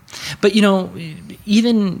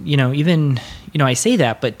even I say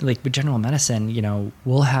that, but like with general medicine,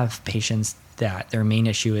 we'll have patients that their main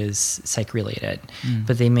issue is psych related,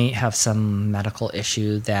 but they may have some medical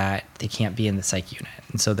issue that they can't be in the psych unit.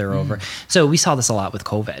 And so they're over. So we saw this a lot with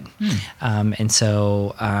COVID. And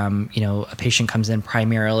so, a patient comes in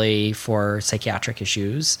primarily for psychiatric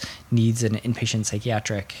issues, needs an inpatient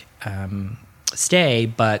psychiatric stay,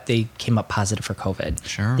 but they came up positive for COVID.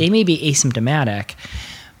 Sure. They may be asymptomatic,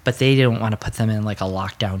 but they don't want to put them in like a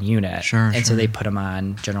lockdown unit. So they put them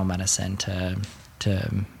on general medicine to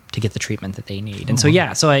get the treatment that they need. And so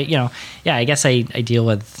I guess I deal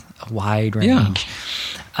with a wide range.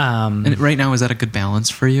 And right now, is that a good balance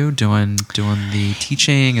for you, doing the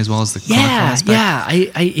teaching as well as the clinical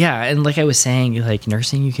aspect? And like I was saying, like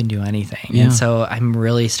nursing, you can do anything. And so I'm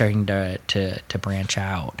really starting to branch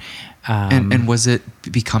out. And was it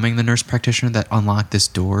becoming the nurse practitioner that unlocked this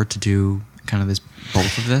door to do kind of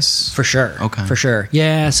both of this? For sure. Okay. For sure.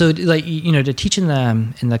 Yeah. So like, to teach in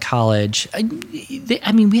the college,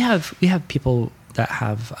 we have people that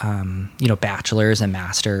have, bachelor's and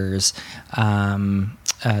master's,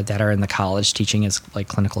 that are in the college teaching as like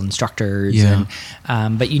clinical instructors. Yeah.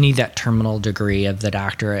 And, but you need that terminal degree of the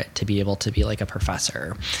doctorate to be able to be like a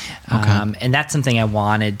professor. Okay. And that's something I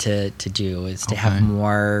wanted to do, is to have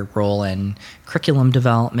more role in curriculum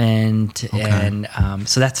development. Okay. And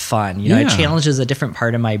so that's fun. It challenges a different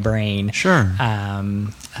part of my brain. Sure.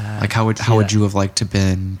 Like how would you have liked to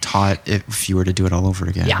been taught if you were to do it all over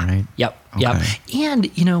again? Right? Yep. Okay. Yep. And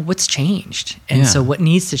what's changed, and so what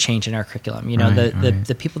needs to change in our curriculum.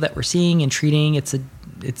 The people that we're seeing and treating, it's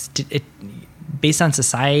based on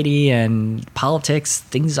society and politics.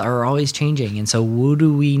 Things are always changing, and so what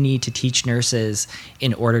do we need to teach nurses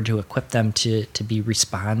in order to equip them to be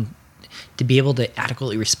able to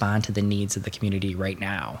adequately respond to the needs of the community right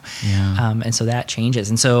now? And so that changes.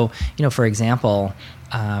 And so, for example,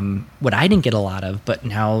 what I didn't get a lot of, but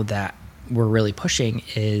now that we're really pushing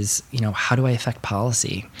is, how do I affect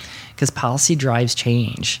policy? Because policy drives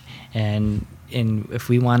change. And if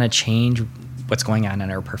we want to change what's going on in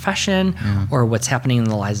our profession or what's happening in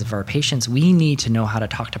the lives of our patients, we need to know how to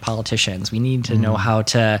talk to politicians. We need to know how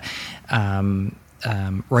to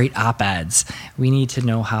write op-eds. We need to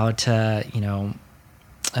know how to,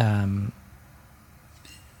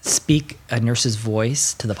 speak a nurse's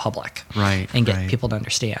voice to the public, and get people to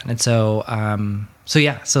understand. And so, so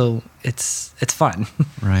it's fun.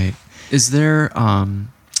 Right. Is there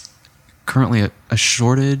currently a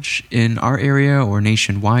shortage in our area or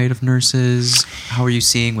nationwide of nurses? How are you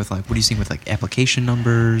seeing with what are you seeing with application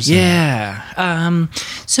numbers?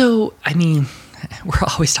 So, we're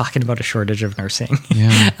always talking about a shortage of nursing.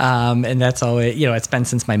 And that's always, it's been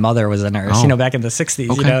since my mother was a nurse, back in the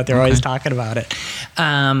 60s, they're always talking about it.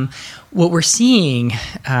 What we're seeing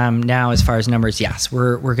now as far as numbers, yes,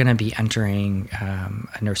 we're going to be entering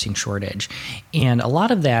a nursing shortage. And a lot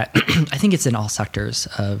of that, I think it's in all sectors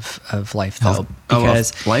of life, though.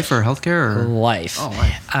 Because life or healthcare? Or? Life. Oh,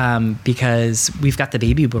 life. Because we've got the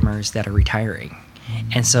baby boomers that are retiring.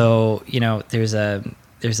 And so, there's a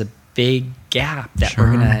big gap that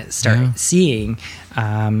we're going to start seeing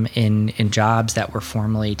in jobs that were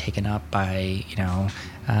formerly taken up by,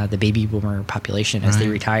 the baby boomer population as they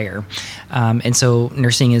retire. And so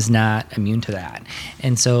nursing is not immune to that.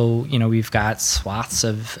 And so, we've got swaths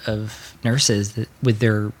of nurses that, with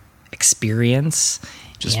their experience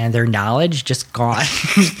and their knowledge, just gone,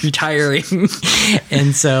 retiring.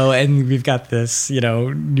 And we've got this,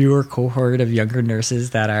 newer cohort of younger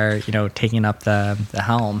nurses that are, taking up the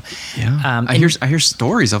helm. Yeah. I hear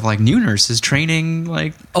stories of new nurses training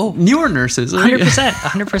newer nurses.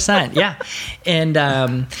 100%. Yeah. And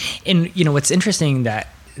what's interesting that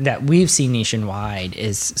we've seen nationwide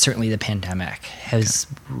is certainly the pandemic has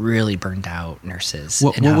really burned out nurses.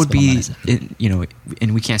 What would be,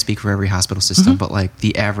 and we can't speak for every hospital system, but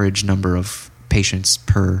the average number of patients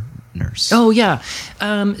per nurse? Oh, yeah.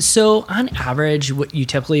 So on average, what you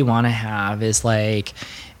typically want to have is like,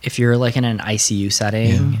 if you're like in an ICU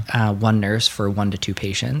setting, one nurse for 1 to 2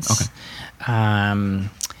 patients. Okay. On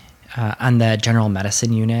the general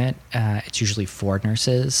medicine unit, it's usually 4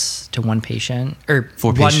 nurses to 1 patient, or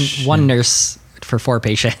 4 patients. one nurse for 4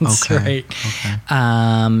 patients, Okay. right? Okay.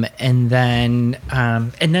 And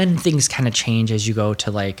then things kind of change as you go to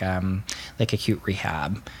like acute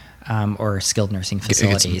rehab. Or skilled nursing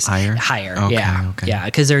facilities. Higher? Okay, Yeah. okay. Yeah.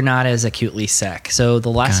 Because they're not as acutely sick. So the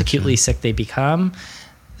less Gotcha. acutely sick they become,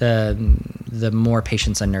 the more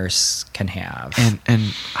patients a nurse can have.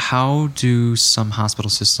 And how do some hospital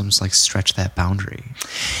systems like stretch that boundary?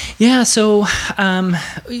 Yeah, so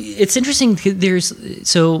it's interesting.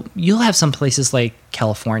 So you'll have some places like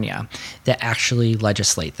California that actually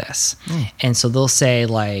legislate this, and so they'll say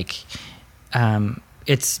like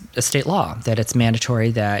it's a state law that it's mandatory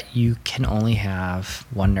that you can only have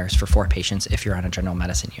 1 nurse for 4 patients if you're on a general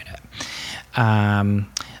medicine unit.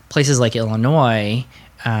 Places like Illinois,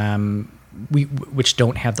 which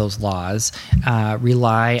don't have those laws,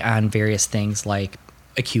 rely on various things like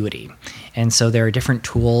acuity. And so there are different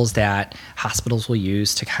tools that hospitals will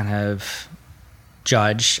use to kind of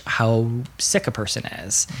judge how sick a person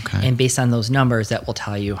is. Okay. And based on those numbers, that will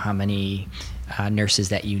tell you how many nurses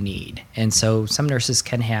that you need. And so some nurses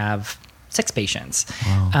can have 6 patients,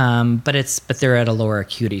 Wow. but they're at a lower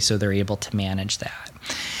acuity, so they're able to manage that.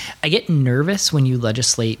 I get nervous when you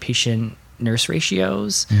legislate patient-nurse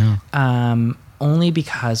ratios, only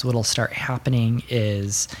because what'll start happening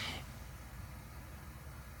is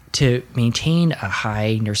to maintain a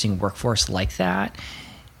high nursing workforce like that,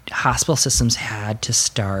 hospital systems had to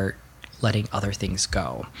start letting other things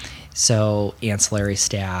go. So ancillary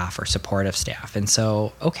staff or supportive staff. And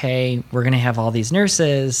so, okay, we're going to have all these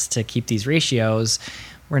nurses to keep these ratios.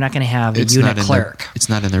 We're not going to have a unit clerk. It's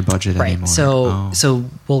not in their budget anymore. So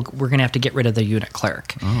we're going to have to get rid of the unit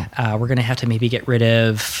clerk. We're going to have to maybe get rid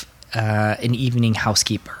of an evening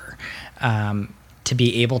housekeeper to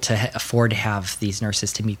be able to afford to have these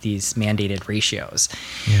nurses to meet these mandated ratios.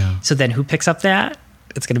 Yeah. So then who picks up that?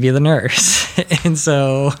 It's going to be the nurse. And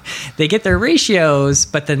so they get their ratios,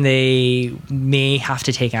 but then they may have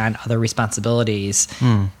to take on other responsibilities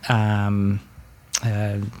to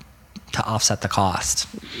offset the cost.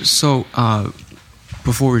 So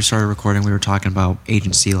before we started recording, we were talking about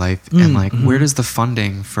agency life and like where does the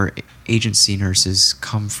funding for agency nurses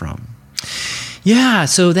come from? Yeah,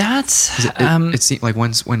 so that's it seems like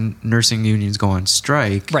when nursing unions go on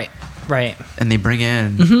strike, right, and they bring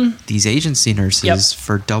in these agency nurses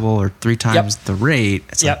for double or 3 times the rate.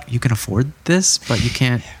 It's like you can afford this, but you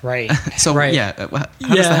can't. Right. So how does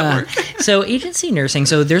that work? So agency nursing.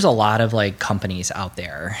 So there's a lot of like companies out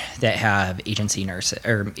there that have agency nurse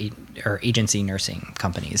or agency nursing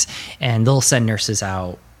companies, and they'll send nurses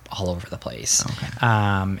out all over the place. Okay.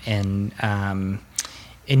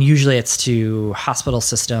 And usually it's to hospital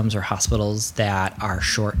systems or hospitals that are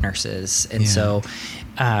short nurses. And so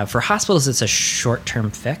for hospitals, it's a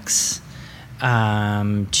short-term fix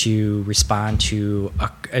to respond to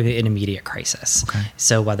an immediate crisis. Okay.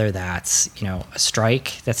 So whether that's, a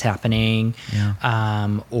strike that's happening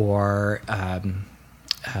or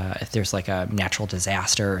if there's like a natural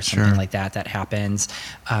disaster or something like that happens,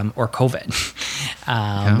 or COVID.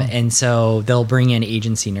 And so they'll bring in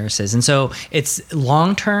agency nurses. And so it's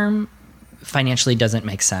long-term financially doesn't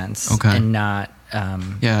make sense and not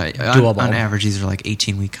doable. On average, these are like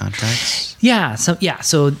 18-week contracts.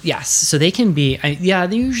 So they can be,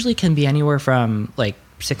 they usually can be anywhere from like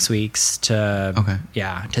 6 weeks to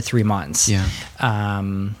 3 months.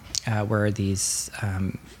 Where these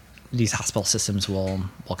hospital systems will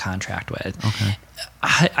contract with. Okay.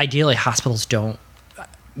 Ideally, hospitals don't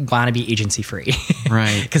want to be agency free,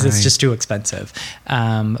 right? Because it's just too expensive.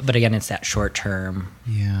 But again, it's that short term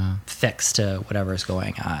fix to whatever's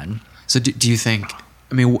going on. So do you think?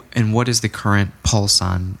 I mean, and what is the current pulse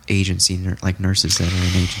on agency nurses that are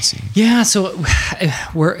in agency? Yeah, so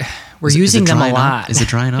we're using them a lot. Is it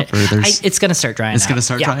drying up, or it's going to start drying up? It's going to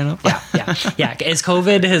start drying up. Yeah. As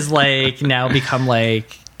COVID has like now become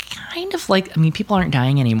like kind of like, people aren't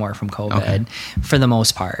dying anymore from COVID for the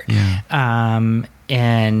most part.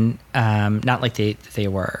 And not like they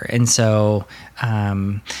were. And so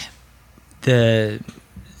the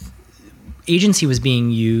agency was being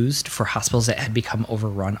used for hospitals that had become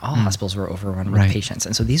overrun. All hospitals were overrun with patients.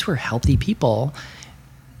 And so these were healthy people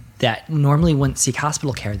that normally wouldn't seek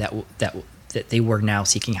hospital care that they were now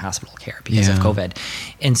seeking hospital care because of COVID.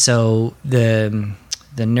 And so the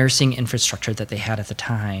nursing infrastructure that they had at the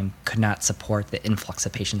time could not support the influx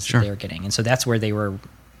of patients that they were getting. And so that's where they were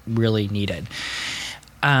really needed.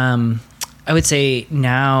 I would say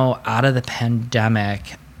now, out of the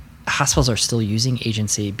pandemic, hospitals are still using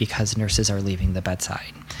agency because nurses are leaving the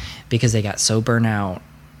bedside because they got so burnt out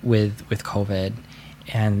with COVID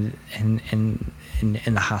and in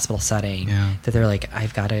the hospital setting that they're like,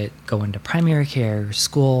 I've got to go into primary care,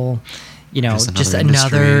 school, just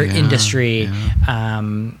another industry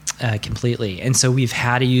completely. And so we've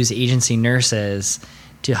had to use agency nurses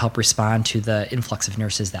to help respond to the influx of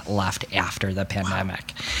nurses that left after the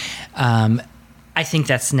pandemic. Wow. I think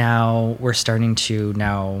that's now, we're starting to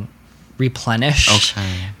now replenish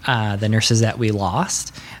the nurses that we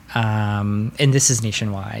lost. And this is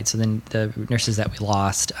nationwide. So then the nurses that we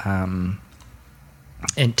lost, and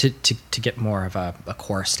to get more of a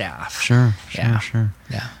core staff. Sure. Yeah.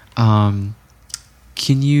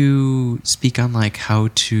 Can you speak on like how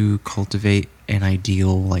to cultivate an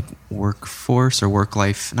ideal like workforce or not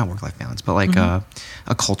work-life balance, but like a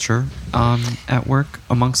culture at work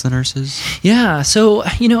amongst the nurses? Yeah. So,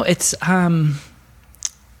 it's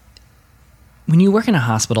when you work in a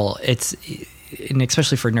hospital, and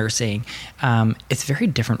especially for nursing, it's very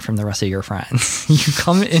different from the rest of your friends. You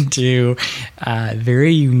come into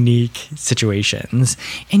very unique situations,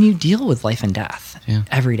 and you deal with life and death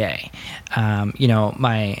every day.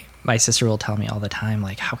 My sister will tell me all the time,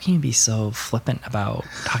 like, how can you be so flippant about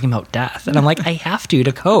talking about death? And I'm like, I have to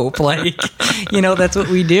cope. Like, that's what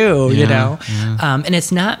we do, And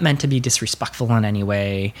it's not meant to be disrespectful in any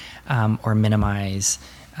way or minimize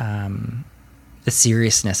the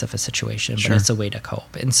seriousness of a situation, but it's a way to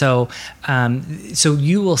cope. And so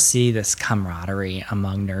you will see this camaraderie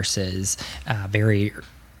among nurses very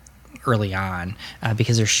early on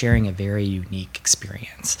because they're sharing a very unique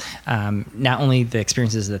experience. Not only the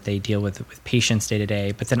experiences that they deal with patients day to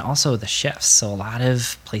day, but then also the shifts. So a lot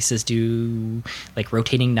of places do like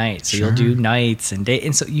rotating nights. So you'll do nights and day,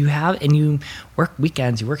 and so you work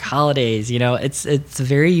weekends, you work holidays. It's a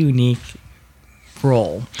very unique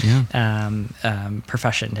role,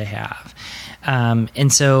 profession to have.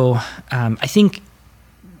 And so I think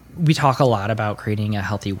we talk a lot about creating a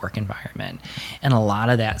healthy work environment. And a lot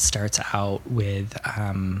of that starts out with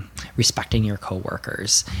respecting your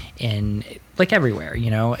coworkers in like everywhere,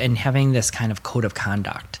 and having this kind of code of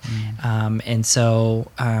conduct. And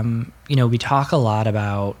so, we talk a lot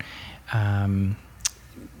about, and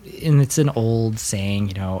it's an old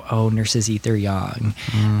saying, nurses eat their young,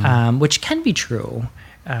 which can be true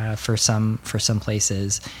for some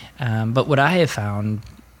places. But what I have found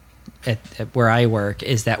at where I work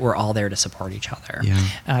is that we're all there to support each other.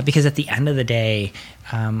 Because at the end of the day,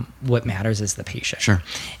 what matters is the patient. Sure.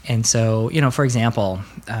 And so, for example,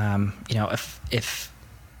 if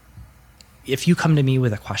you come to me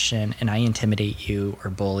with a question and I intimidate you or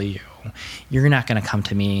bully you, you're not going to come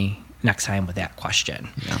to me next time with that question.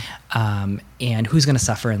 And who's going to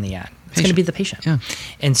suffer in the end? It's going to be the patient.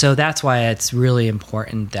 And so that's why it's really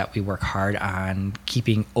important that we work hard on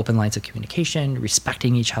keeping open lines of communication,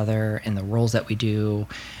 respecting each other and the roles that we do.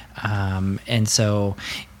 And so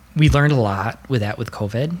we learned a lot with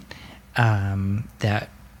COVID, that,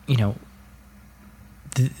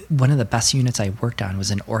 one of the best units I worked on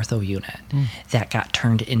was an ortho unit that got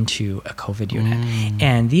turned into a COVID unit.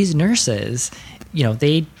 And these nurses,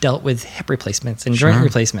 they dealt with hip replacements and joint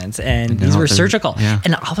replacements, and these were surgical.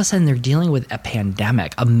 And all of a sudden they're dealing with a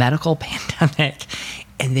medical pandemic,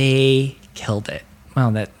 and they killed it.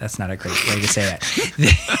 Well, that's not a great way to say it.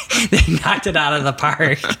 They knocked it out of the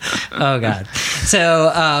park. Oh God.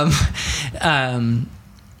 So,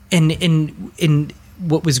 and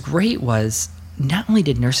what was great was, not only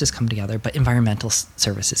did nurses come together, but environmental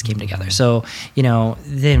services came together. So,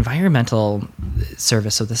 the environmental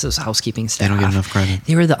service, so this is housekeeping staff. They don't get enough credit.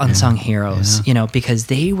 They were the unsung heroes, because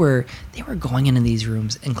they were going into these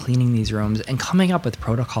rooms and cleaning these rooms and coming up with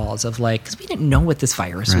protocols of like, because we didn't know what this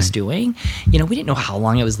virus was doing. We didn't know how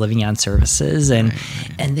long it was living on surfaces. And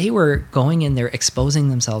they were going in there, exposing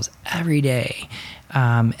themselves every day,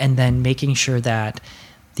 and then making sure that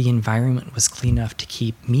the environment was clean enough to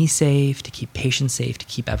keep me safe, to keep patients safe, to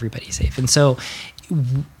keep everybody safe. And so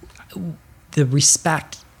the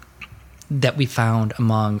respect that we found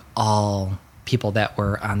among all people that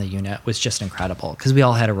were on the unit was just incredible, because we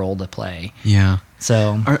all had a role to play. Yeah.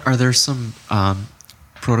 So are there some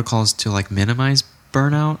protocols to like minimize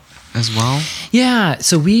burnout as well? Yeah.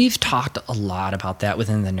 So we've talked a lot about that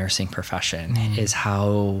within the nursing profession, is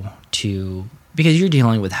how to, because you're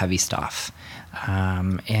dealing with heavy stuff.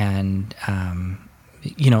 And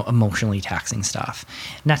emotionally taxing stuff,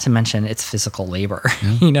 not to mention it's physical labor,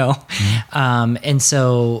 and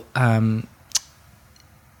so,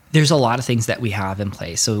 there's a lot of things that we have in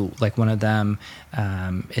place. So like one of them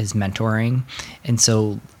is mentoring. And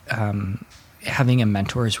so having a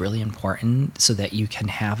mentor is really important so that you can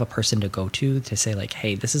have a person to go to say like,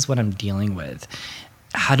 hey, this is what I'm dealing with.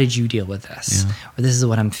 How did you deal with this? Yeah. Or this is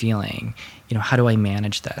what I'm feeling. How do I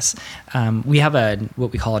manage this? We have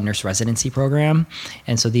what we call a nurse residency program.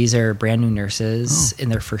 And so these are brand new nurses in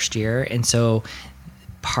their first year. And so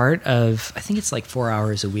part of, I think it's like 4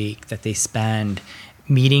 hours a week that they spend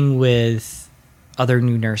meeting with other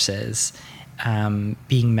new nurses,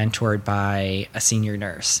 being mentored by a senior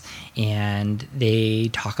nurse, and they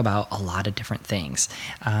talk about a lot of different things.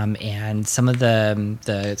 And some of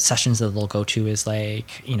the sessions that they'll go to is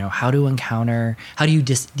like, how do you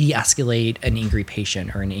de-escalate an angry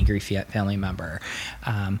patient or an angry family member?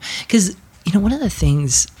 Because one of the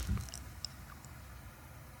things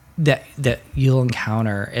that you'll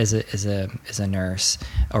encounter as a nurse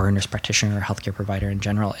or a nurse practitioner or healthcare provider in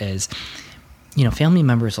general is, family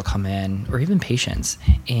members will come in, or even patients,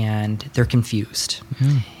 and they're confused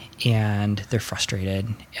and they're frustrated.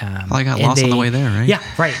 Probably got lost on the way there, right? Yeah,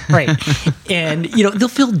 right. And they'll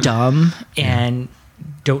feel dumb and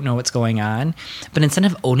don't know what's going on, but instead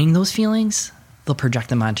of owning those feelings, they'll project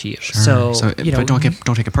them onto you. Sure. But don't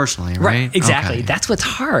take it personally, right? Exactly. Okay. That's what's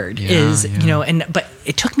hard but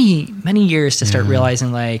it took me many years to start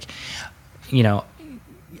realizing like,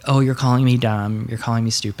 oh, you're calling me dumb. You're calling me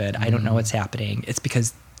stupid. I don't know what's happening. It's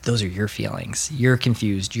because those are your feelings. You're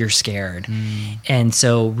confused. You're scared. And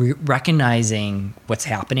so recognizing what's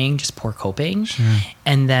happening, just poor coping,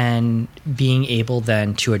 and then being able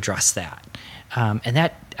then to address that. And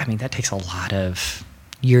that takes a lot of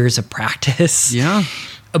years of practice. Yeah.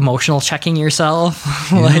 Emotional checking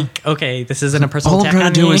yourself. Like, okay, this isn't a personal attack on me. All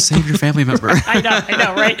I'm trying to do is save your family member. I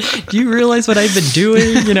know, right? Do you realize what I've been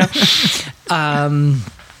doing?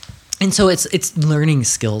 And so it's learning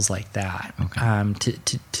skills like that,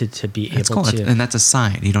 to be able to. And that's a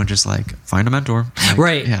sign. You don't just like find a mentor. Like,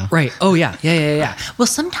 right. Yeah. Right. Oh yeah. Well,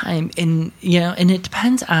 sometime and it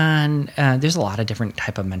depends on, there's a lot of different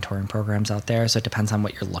type of mentoring programs out there. So it depends on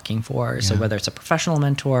what you're looking for. So whether it's a professional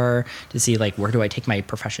mentor to see like, where do I take my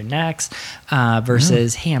profession next,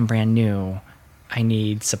 versus, hey, I'm brand new. I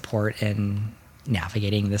need support in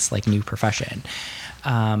navigating this like new profession.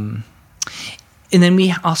 And then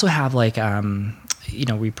we also have like,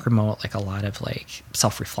 we promote like a lot of like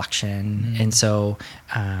self-reflection. And so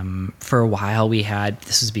for a while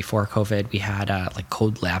this was before COVID, we had like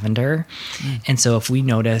code lavender. And so if we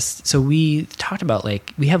noticed, so we talked about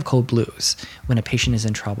like, we have code blues when a patient is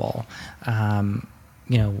in trouble.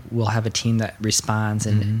 We'll have a team that responds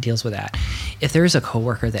and deals with that. If there's a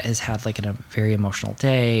coworker that has had like a very emotional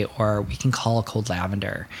day, or we can call a cold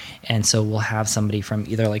lavender. And so we'll have somebody from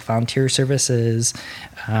either like volunteer services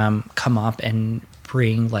come up and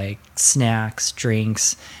bring like snacks,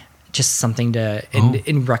 drinks, just something to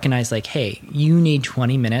and recognize like, hey, you need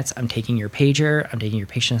 20 minutes. I'm taking your pager. I'm taking your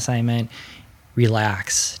patient assignment.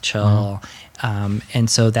 Relax, chill. And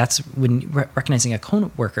so that's when recognizing a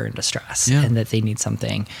coworker in distress and that they need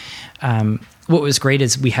something. What was great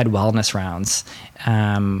is we had wellness rounds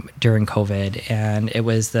during COVID, and it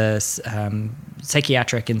was the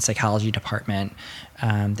psychiatric and psychology department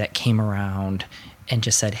that came around and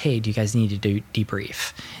just said, hey, do you guys need to do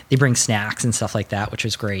debrief? They bring snacks and stuff like that, which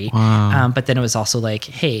was great. Wow. But then it was also like,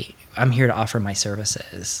 hey, I'm here to offer my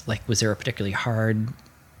services. Like, was there a particularly hard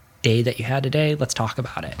day that you had today? Let's talk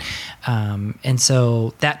about it. And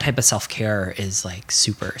so that type of self-care is like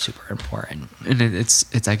super, super important. And it's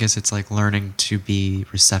I guess it's like learning to be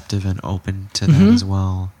receptive and open to that as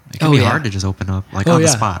well. It can be hard to just open up like on the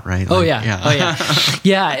spot, right? Like,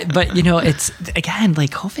 Yeah. But it's again,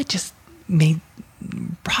 like COVID just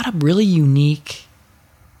brought up really unique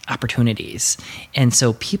opportunities. And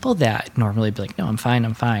so people that normally be like, no, I'm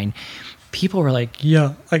fine. People were like,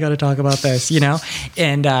 yeah, I got to talk about this,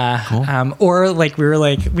 and, cool. Or like, we were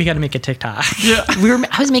like, we got to make a TikTok. Yeah.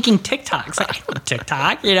 I was making TikToks, like, I know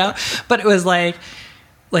TikTok, but it was like,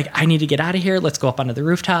 I need to get out of here. Let's go up onto the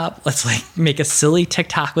rooftop. Let's like make a silly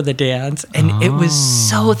TikTok with a dance. And it was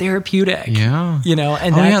so therapeutic. Yeah.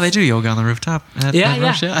 And they do yoga on the rooftop. Yep.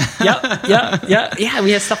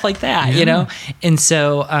 We had stuff like that, And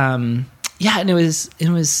so, and it was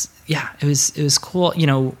cool,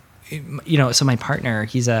 so my partner,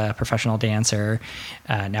 he's a professional dancer,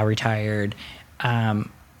 now retired.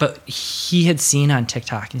 But he had seen on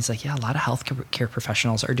TikTok, and he's like, yeah, a lot of healthcare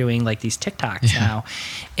professionals are doing like these TikToks now.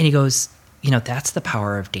 And he goes, that's the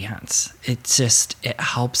power of dance. It's just, it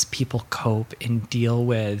helps people cope and deal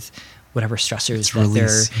with whatever stressors it's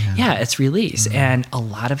release. And a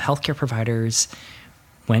lot of healthcare providers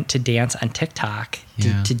went to dance on TikTok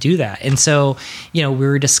Yeah. to do that. And so, we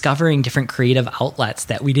were discovering different creative outlets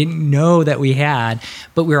that we didn't know that we had,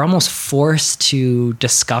 but we were almost forced to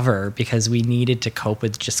discover because we needed to cope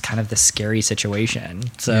with just kind of the scary situation.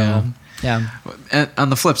 So, yeah. And on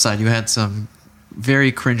the flip side, you had some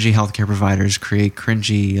very cringy healthcare providers create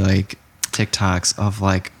cringy like TikToks of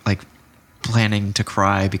like planning to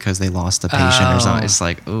cry because they lost a patient or something. It's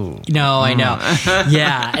like, ooh. No, I know.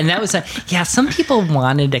 Yeah. And that was, some people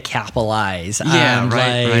wanted to capitalize. Yeah,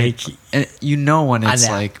 right. And when it's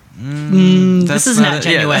like, this is not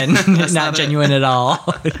genuine. Not genuine at all.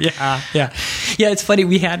 Yeah. It's funny.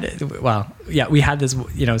 We had this,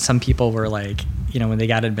 some people were like, when they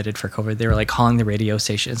got admitted for COVID, they were like calling the radio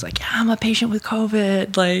stations like, I'm a patient with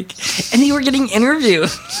COVID. Like, and they were getting interviewed.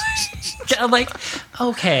 I'm like,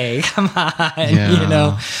 okay, come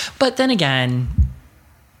on, But then again,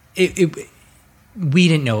 we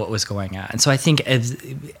didn't know what was going on. So I think as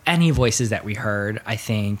any voices that we heard, I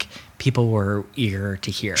think people were eager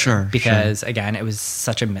to hear. Sure. Because again, it was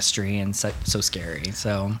such a mystery and so scary.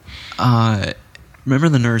 So, remember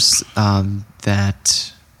the nurse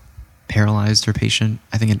that paralyzed her patient,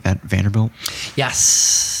 I think at Vanderbilt?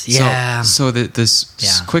 Yes. Yeah. So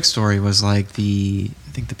this quick story was like I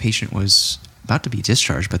think the patient was about to be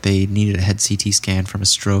discharged, but they needed a head CT scan from a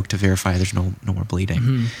stroke to verify there's no more bleeding.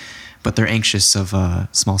 Mm-hmm. But they're anxious of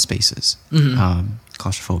small spaces,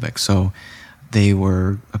 claustrophobic. So they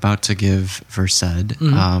were about to give Versed,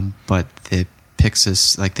 but the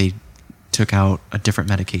Pyxis, like they took out a different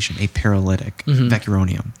medication, a paralytic,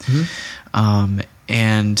 Vecuronium.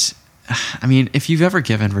 And I mean, if you've ever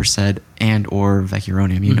given Versed and or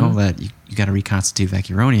Vecuronium, you know that you got to reconstitute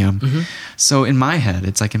Vecuronium. So in my head,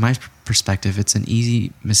 it's like in my perspective, it's an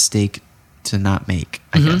easy mistake to not make,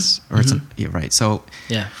 I guess. Or it's right. So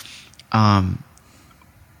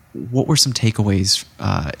what were some takeaways,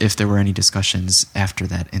 if there were any discussions after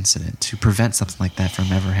that incident to prevent something like that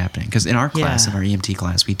from ever happening? Because in our class, in our EMT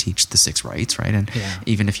class, we teach the 6 rights, right? And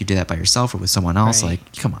even if you did that by yourself or with someone else,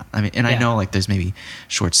 like, come on. I mean, and I know like there's maybe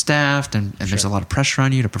short-staffed and there's a lot of pressure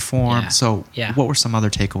on you to perform. So what were some other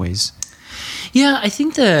takeaways? Yeah, I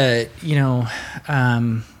think I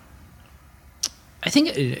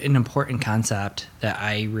think an important concept that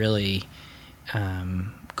I really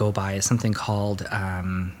go by is something called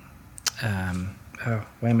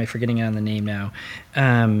why am I forgetting on the name now?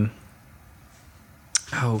 It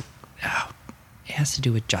has to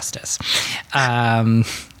do with justice.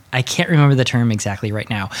 I can't remember the term exactly right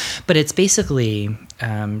now, but it's basically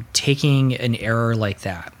taking an error like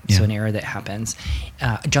that. So an error that happens,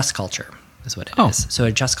 just culture is what it is. So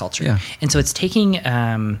a just culture. Yeah. And so it's taking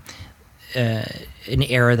an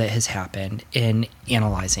error that has happened and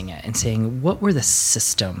analyzing it and saying, what were the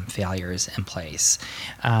system failures in place?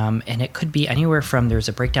 And it could be anywhere from there's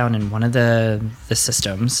a breakdown in one of the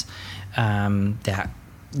systems that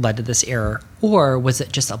led to this error, or was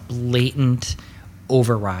it just a blatant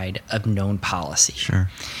override of known policy? Sure.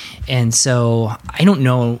 And so I don't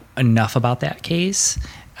know enough about that case.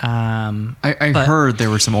 I heard there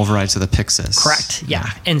were some overrides to the Pyxis. Correct. Yeah.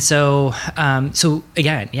 And so,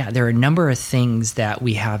 again, there are a number of things that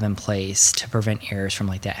we have in place to prevent errors from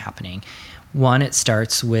like that happening. One, it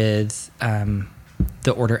starts with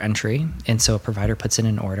the order entry. And so a provider puts in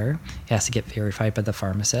an order. It has to get verified by the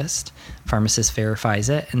pharmacist. Pharmacist verifies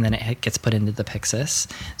it, and then it gets put into the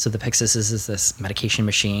Pyxis. So the Pyxis is this medication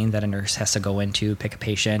machine that a nurse has to go into, pick a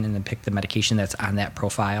patient, and then pick the medication that's on that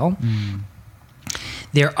profile.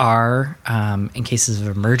 There are, in cases of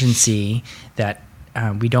emergency, that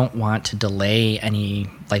we don't want to delay any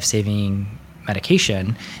life-saving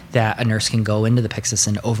medication, that a nurse can go into the Pyxis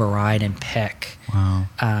and override and pick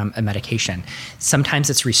a medication. Sometimes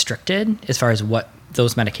it's restricted as far as what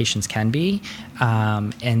those medications can be.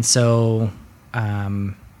 So a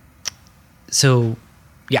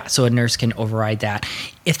nurse can override that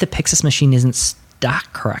if the Pyxis machine isn't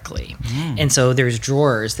stocked correctly. And so there's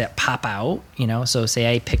drawers that pop out, so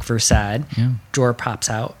say I pick Versed, drawer pops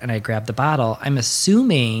out and I grab the bottle. I'm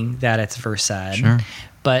assuming that it's Versed,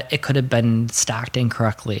 but it could have been stocked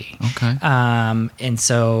incorrectly. Okay. And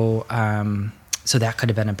so that could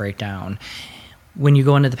have been a breakdown. When you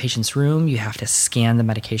go into the patient's room, you have to scan the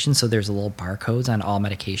medication. So there's a little barcodes on all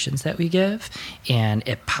medications that we give, and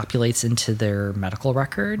it populates into their medical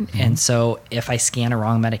record. And so if I scan a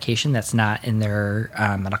wrong medication that's not in their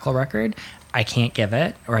medical record, I can't give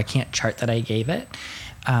it, or I can't chart that I gave it.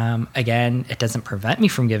 Again, it doesn't prevent me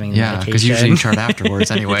from giving the medication. Because usually you chart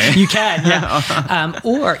afterwards anyway. You can, right.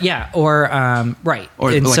 Or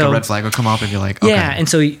and like so, a red flag will come up and you're like, okay. Yeah, and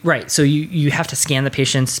so, right, so you have to scan the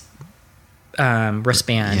patient's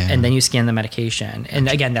wristband, and then you scan the medication. And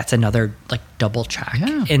again, that's another like double check.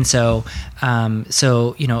 Yeah. And so,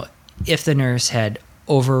 if the nurse had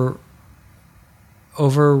overrode,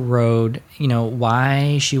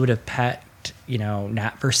 why she would have picked,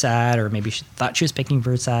 not Versed, or maybe she thought she was picking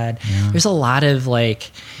Versed. Yeah. There's a lot of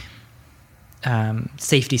like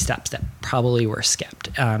safety steps that probably were skipped.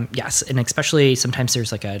 Yes. And especially sometimes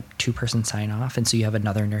there's like a 2-person sign off. And so you have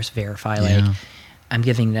another nurse verify, like, I'm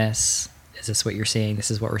giving this. Is this what you're seeing? This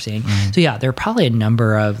is what we're seeing. Right. So yeah, there are probably a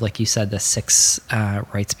number of, like you said, the 6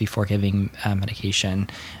 rights before giving medication.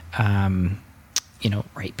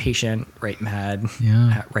 Right patient, right med,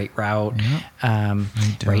 right route,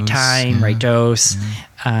 right time, right dose.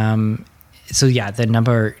 So yeah, the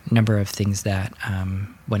number of things that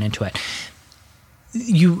went into it.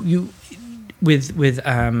 You with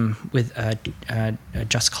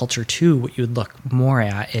Just Culture 2, what you would look more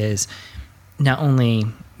at is not only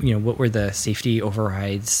what were the safety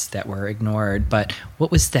overrides that were ignored, but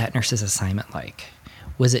what was that nurse's assignment like?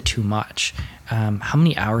 Was it too much? How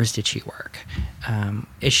many hours did she work?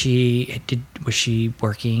 Was she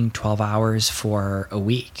working 12 hours for a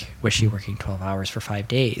week? Was she working 12 hours for 5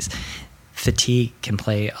 days? Fatigue can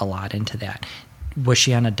play a lot into that. Was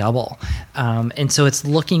she on a double? And so it's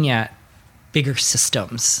looking at bigger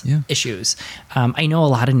systems issues. I know a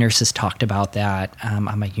lot of nurses talked about that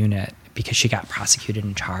on my unit because she got prosecuted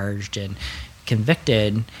and charged and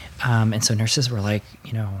convicted. And so nurses were like,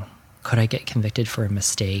 could I get convicted for a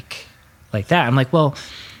mistake like that? I'm like, well,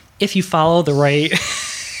 if you follow the right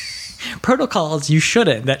protocols, you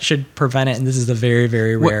shouldn't. That should prevent it. And this is a very,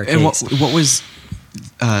 very rare case. And what was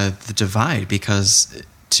the divide? Because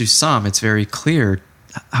to some, it's very clear.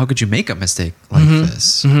 How could you make a mistake like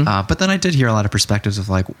this? But then I did hear a lot of perspectives of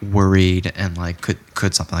like worried and like,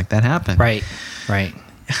 could something like that happen? Right.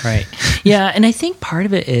 Yeah. And I think part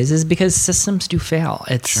of it is because systems do fail.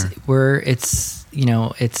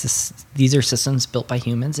 These are systems built by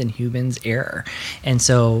humans and humans err. And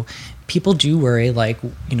so people do worry, like,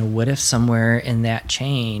 what if somewhere in that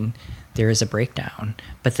chain there is a breakdown,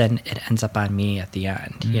 but then it ends up on me at the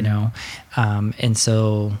end, and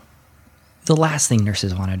so the last thing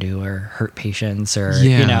nurses want to do are hurt patients or,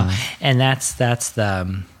 and that's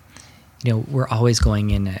the, we're always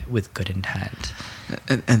going in it with good intent.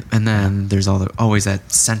 And then there's always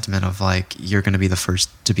that sentiment of like, you're going to be the first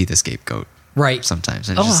to be the scapegoat. Right. Sometimes.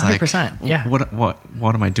 And 100%. Yeah.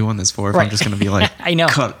 What am I doing this for if I'm just going to be like, I know.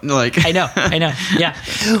 Cut, like. I know. Yeah.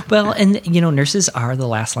 Well, and nurses are the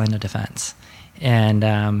last line of defense. And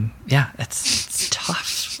it's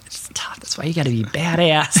tough. It's tough. That's why you got to be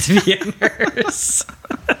badass to be a nurse.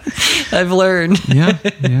 I've learned. Yeah.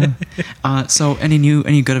 So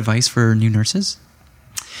any good advice for new nurses?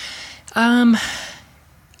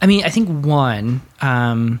 I think one,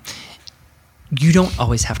 you don't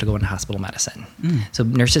always have to go into hospital medicine. So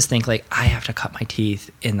nurses think like, I have to cut my teeth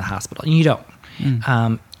in the hospital. And you don't.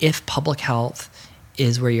 If public health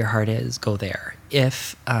is where your heart is, go there.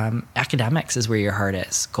 If academics is where your heart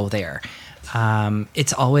is, go there.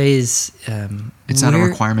 It's always... it's not a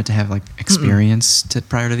requirement to have like experience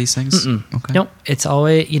prior to these things? Okay. Nope. It's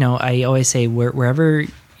always, I always say wherever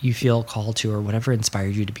you feel called to or whatever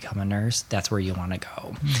inspired you to become a nurse, that's where you want to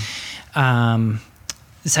go.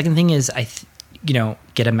 The second thing is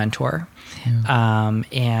get a mentor.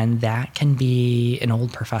 And that can be an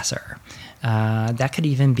old professor. That could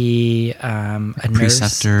even be a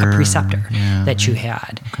preceptor that you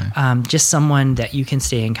had. Okay. Just someone that you can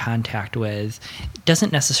stay in contact with.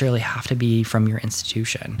 Doesn't necessarily have to be from your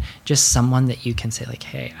institution. Just someone that you can say like,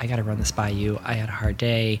 hey, I got to run this by you. I had a hard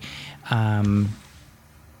day.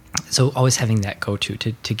 So always having that go-to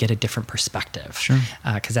to get a different perspective. Sure.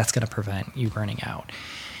 Because that's going to prevent you burning out.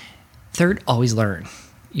 Third, always learn.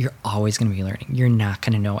 You're always going to be learning. You're not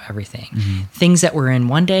going to know everything. Things that were in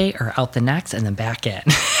one day are out the next and then back in.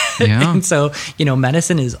 Yeah. And so,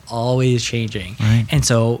 medicine is always changing. Right. And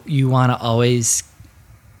so you want to always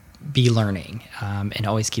be learning and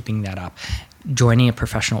always keeping that up. Joining a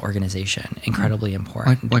professional organization, incredibly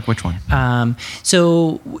important. Like which one?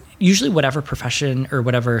 So usually whatever profession or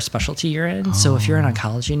whatever specialty you're in. So if you're an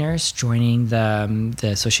oncology nurse, joining the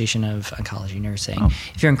Association of Oncology Nursing.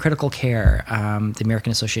 If you're in critical care, the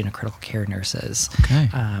American Association of Critical Care Nurses. Okay.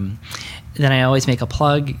 Then I always make a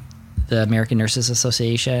plug. The American Nurses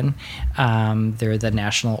Association. They're the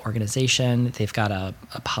national organization. They've got a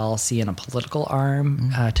policy and a political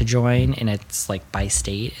arm to join, and it's like by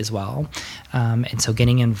state as well. And so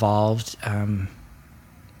getting involved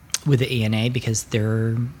with the ANA because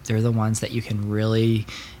they're the ones that you can really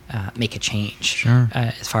make a change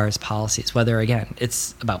as far as policies, whether, again,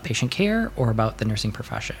 it's about patient care or about the nursing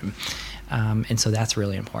profession. And so that's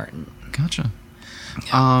really important. Gotcha.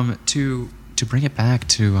 Yeah. To bring it back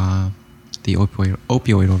to the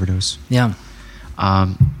opioid overdose. Yeah.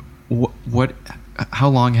 How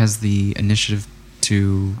long has the initiative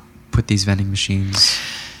to put these vending machines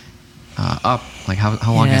up? Like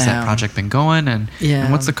how long has that project been going, and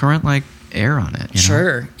what's the current like air on it?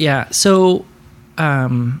 Sure. Yeah. So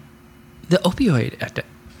the opioid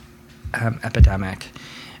epidemic,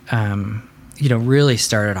 really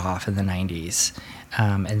started off in the 90s.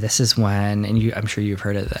 And this is when, and I'm sure you've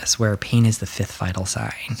heard of this, where pain is the fifth vital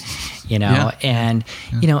sign, and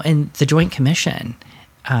the Joint Commission,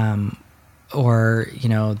 or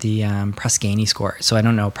the Press-Ganey score. So I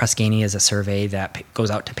don't know. Press-Ganey is a survey that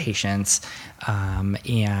goes out to patients,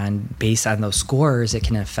 and based on those scores, it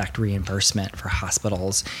can affect reimbursement for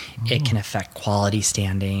hospitals. It can affect quality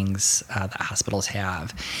standings that hospitals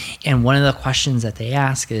have. And one of the questions that they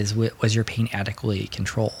ask is, was your pain adequately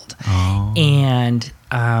controlled? And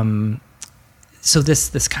so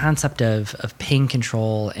this concept of pain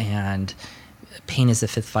control and pain as the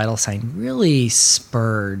fifth vital sign really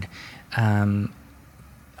spurred,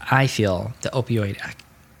 I feel, the opioid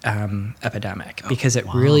epidemic, because it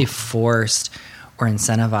really forced or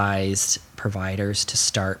incentivized providers to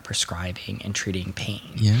start prescribing and treating pain,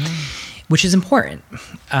 which is important.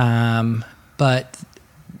 But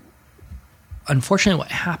unfortunately,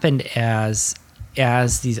 what happened as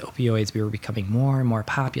these opioids were becoming more and more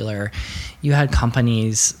popular, you had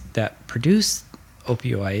companies that produced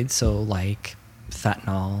opioids, so like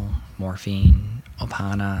fentanyl, morphine,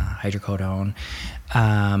 Opana, hydrocodone.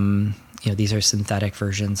 These are synthetic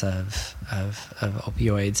versions of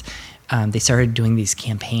opioids. They started doing these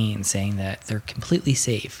campaigns saying that they're completely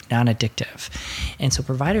safe, non-addictive. And so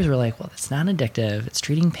providers were like, well, it's non-addictive. It's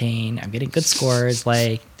treating pain. I'm getting good scores.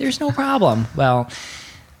 Like, there's no problem. Well,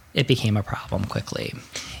 it became a problem quickly.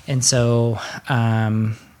 And so,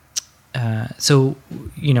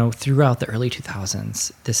 throughout the early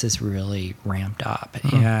 2000s, this is really ramped up.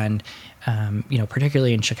 And,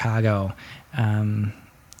 particularly in Chicago,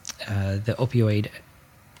 the opioid,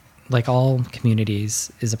 like all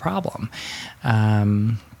communities, is a problem.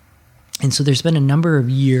 And so there's been a number of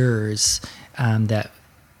years that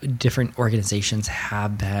different organizations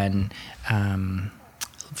have been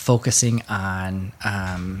focusing on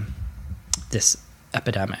this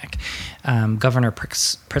epidemic. Governor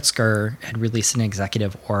Pritzker had released an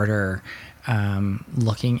executive order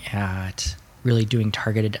looking at really doing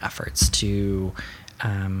targeted efforts to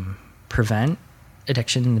prevent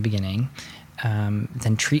addiction in the beginning,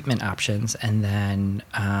 then treatment options, and then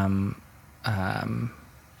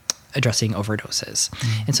addressing overdoses.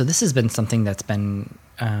 And so this has been something that's been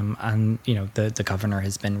the governor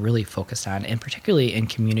has been really focused on, and particularly in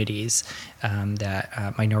communities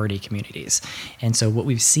that minority communities. And so what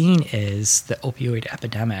we've seen is the opioid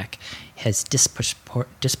epidemic has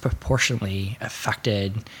disproportionately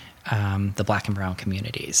affected the Black and Brown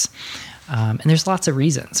communities. And there's lots of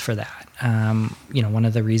reasons for that. One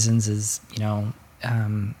of the reasons is,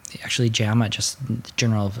 actually JAMA, just the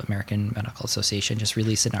Journal of American Medical Association, just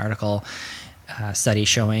released an article, study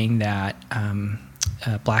showing that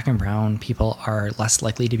Black and Brown people are less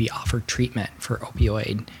likely to be offered treatment for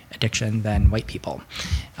opioid addiction than white people.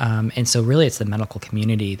 And so really it's the medical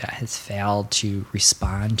community that has failed to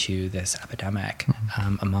respond to this epidemic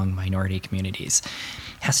among minority communities.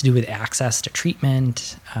 It has to do with access to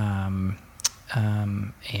treatment and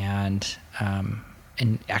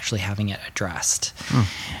actually having it addressed.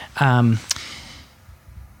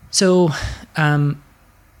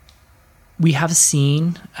 We have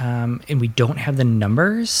seen, and we don't have the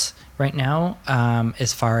numbers right now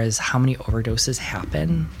as far as how many overdoses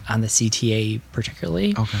happen on the CTA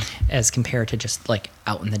particularly, as compared to just like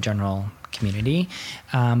out in the general community.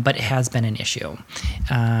 But it has been an issue.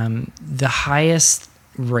 The highest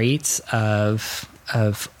rates of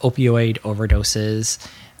opioid overdoses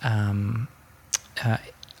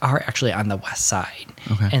are actually on the west side.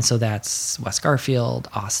 And so that's West Garfield,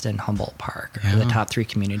 Austin, Humboldt Park are the top three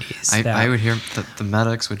communities. I would hear that the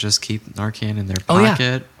medics would just keep Narcan in their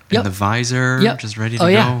pocket, in the visor, just ready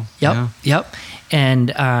to go. Yep. And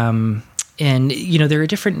there are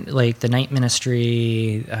different, like the night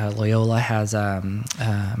ministry, Loyola has a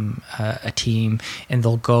team, and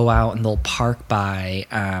they'll go out and they'll park by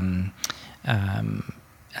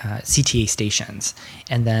CTA stations,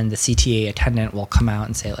 and then the CTA attendant will come out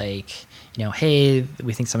and say, like, hey,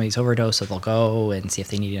 we think somebody's overdosed, so they'll go and see if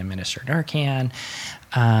they need to administer Narcan.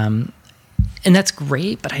 And that's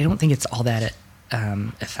great, but I don't think it's all that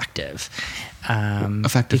effective.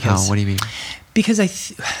 Effective how? What do you mean?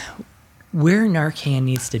 Because where Narcan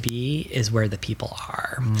needs to be is where the people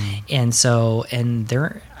are. And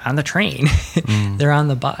they're on the train, they're on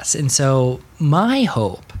the bus. And so my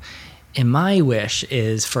hope and my wish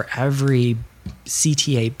is for every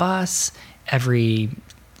CTA bus, every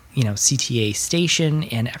CTA station,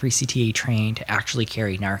 and every CTA train to actually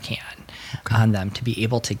carry Narcan on them, to be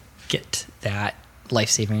able to get that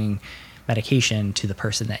life-saving medication to the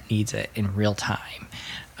person that needs it in real time.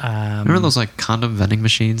 Remember those like condom vending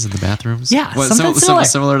machines in the bathrooms? Yeah, something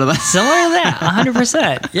similar to that. Similar to that,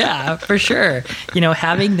 100%. Yeah, for sure.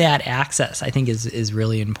 Having that access, I think, is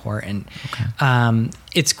really important. Okay.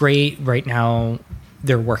 It's great right now.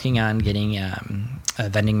 They're working on getting a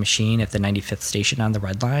vending machine at the 95th station on the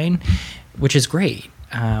Red Line, which is great.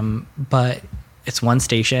 But it's one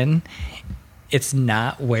station. It's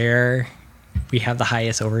not where we have the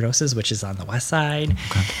highest overdoses, which is on the west side.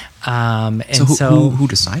 Okay. And who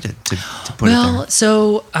decided to put it there?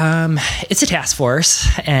 So it's a task force,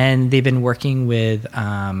 and they've been working with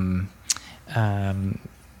the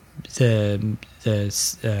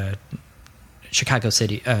Chicago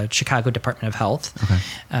Department of Health,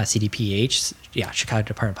 CDPH, Chicago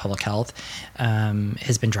Department of Public Health,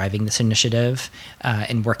 has been driving this initiative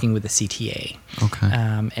and working with the CTA. Okay.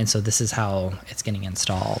 And so this is how it's getting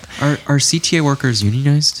installed. Are CTA workers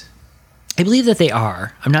unionized? I believe that they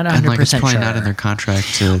are. I'm not 100% and it's probably sure. not in their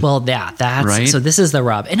contract to. Well, that's right? So this is the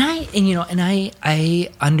rub, and I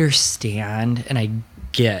understand, and I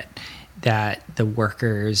get that the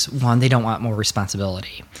workers, one, they don't want more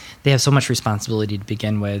responsibility. They have so much responsibility to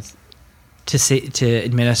begin with. To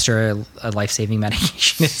administer a life-saving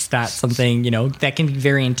medication is not something, that can be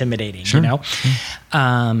very intimidating, Sure.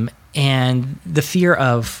 And the fear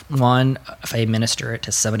of, one, if I administer it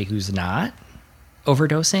to somebody who's not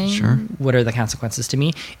overdosing, Sure. what are the consequences to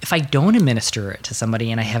me? If I don't administer it to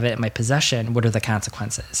somebody and I have it in my possession, what are the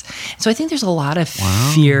consequences? So I think there's a lot of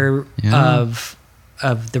fear of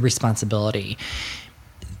the responsibility.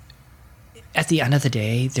 At the end of the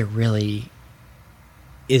day, there really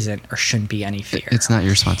isn't or shouldn't be any fear. It's not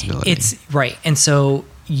your responsibility. It's right. And so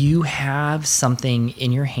you have something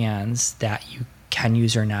in your hands that you can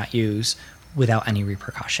use or not use without any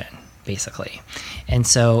repercussion, basically. And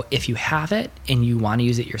so if you have it and you want to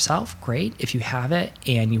use it yourself, great. If you have it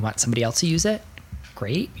and you want somebody else to use it,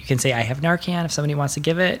 great. You can say, I have Narcan. If somebody wants to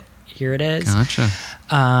give it, here it is. Gotcha.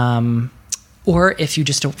 Or if you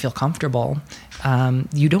just don't feel comfortable,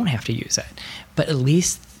 you don't have to use it. But at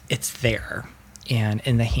least it's there and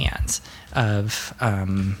in the hands of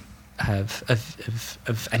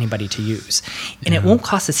anybody to use. And it won't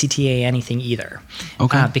cost the CTA anything either.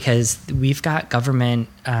 Okay. Because we've got government.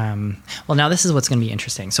 Now this is what's going to be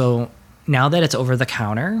interesting. So now that it's over the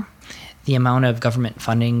counter, the amount of government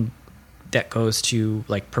funding that goes to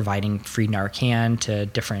like providing free Narcan to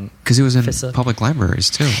different, because it was in public libraries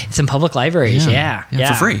too. It's in public libraries, yeah.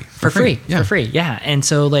 For free. And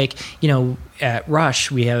so at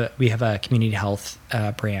Rush we have a community health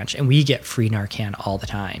branch, and we get free Narcan all the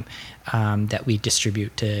time that we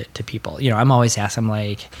distribute to people. I'm always asked, I'm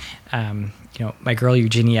like, my girl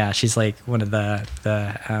Eugenia, she's like one of the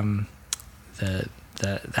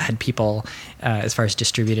head people as far as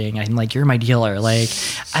distributing. I'm like, you're my dealer. Like,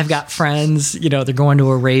 I've got friends, they're going to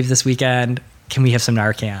a rave this weekend. Can we have some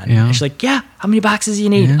Narcan? Yeah. And she's like, yeah, how many boxes do you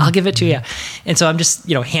need? I'll give it to you. And so I'm just,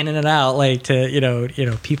 handing it out like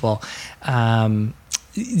to, people.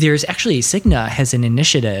 There's actually, Cigna has an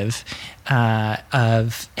initiative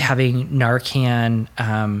of having Narcan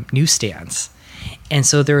newsstands. And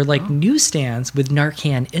so there are like newsstands with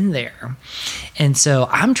Narcan in there. And so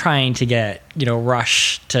I'm trying to get,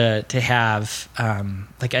 Rush to have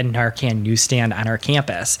like a Narcan newsstand on our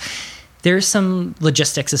campus. There's some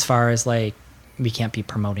logistics as far as like, we can't be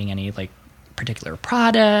promoting any like particular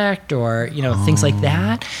product or, things like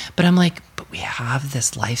that. But I'm like, but we have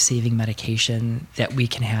this life-saving medication that we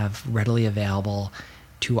can have readily available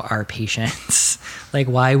to our patients. Like,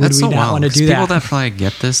 why would we not want to do that? People that probably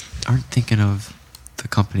get this aren't thinking of the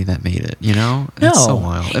company that made it, No. It's so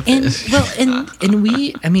wild. And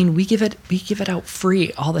we give it out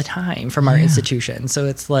free all the time from our institution. So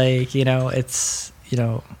it's like,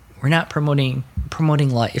 we're not promoting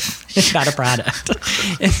life. It's not a product.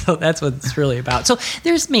 And so that's what it's really about. So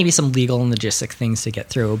there's maybe some legal and logistic things to get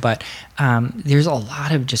through, but there's a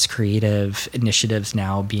lot of just creative initiatives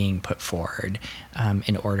now being put forward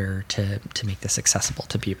in order to make this accessible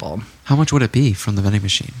to people. How much would it be from the vending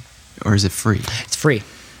machine? Or is it free? It's free.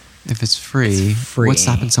 If it's free, what's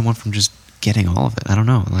stopping someone from just getting all of it? I don't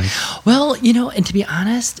know. Like, well, and to be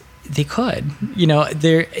honest, They could,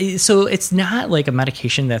 so it's not like a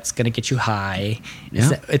medication that's going to get you high.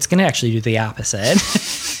 Yeah. It's going to actually do the opposite.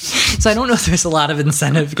 So I don't know if there's a lot of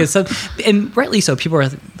incentive because and rightly so, people are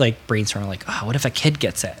like brainstorming like, oh, what if a kid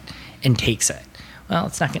gets it and takes it? Well,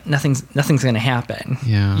 it's not, nothing's going to happen.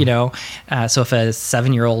 Yeah. So if a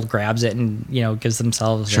 7-year-old grabs it and, gives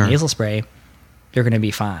themselves Sure. a nasal spray, they're going to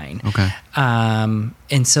be fine. Okay. And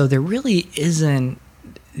so there really isn't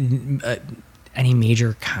any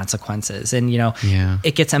major consequences. And, Yeah.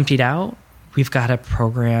 it gets emptied out. We've got a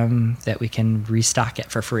program that we can restock it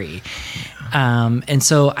for free. And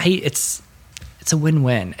so it's a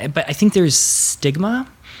win-win, but I think there's stigma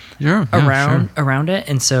around it.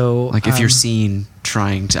 And so like if you're seen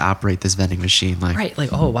trying to operate this vending machine, like,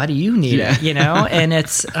 like, oh, why do you need it? And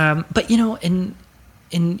it's, but in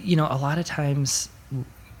a lot of times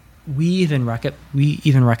we even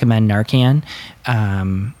recommend Narcan,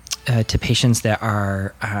 to patients that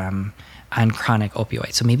are, on chronic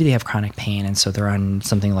opioids. So maybe they have chronic pain, and so they're on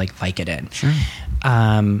something like Vicodin. Sure.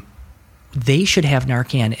 They should have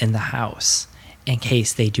Narcan in the house in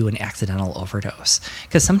case they do an accidental overdose.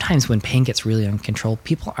 Because sometimes when pain gets really uncontrolled,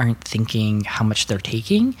 people aren't thinking how much they're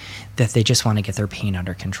taking, that they just want to get their pain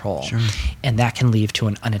under control. Sure. And that can lead to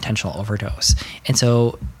an unintentional overdose. And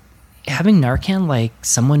so having Narcan, like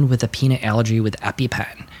someone with a peanut allergy with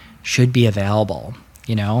EpiPen, should be available.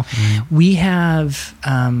 We have...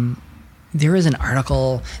 there is an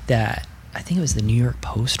article that I think it was the New York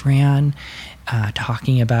Post ran,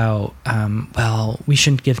 talking about, we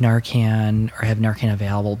shouldn't give Narcan or have Narcan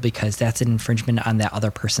available because that's an infringement on that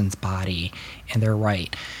other person's body and their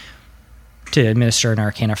right to administer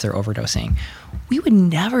Narcan if they're overdosing. We would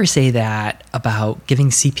never say that about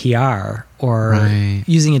giving CPR or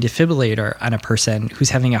using a defibrillator on a person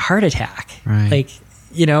who's having a heart attack. Right.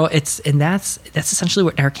 That's essentially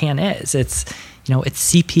what Narcan is. It's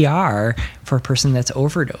CPR for a person that's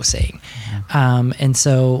overdosing.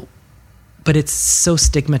 But it's so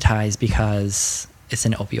stigmatized because it's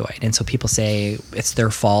an opioid. And so people say it's their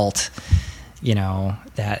fault,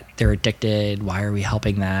 that they're addicted. Why are we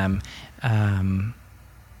helping them?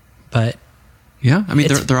 But yeah, I mean,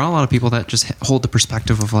 there are a lot of people that just hold the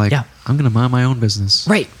perspective of like, I'm going to mind my own business.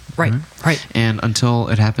 Right. And until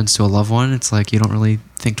it happens to a loved one, it's like you don't really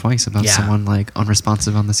think twice about someone like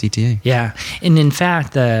unresponsive on the CTA. Yeah. And in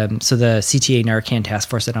fact, the CTA Narcan task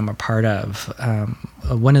force that I'm a part of,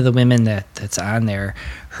 one of the women that's on there,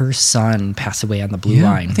 her son passed away on the Blue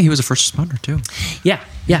Line. I think he was a first responder too.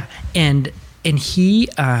 Yeah. And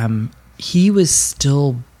he was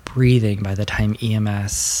still breathing by the time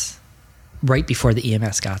EMS, right before the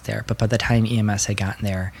EMS got there, but by the time EMS had gotten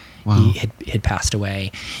there, he had passed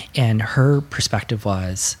away. And her perspective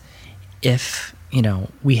was, if,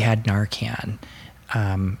 we had Narcan,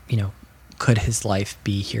 could his life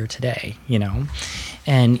be here today,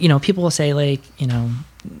 And, people will say like,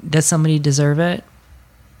 does somebody deserve it?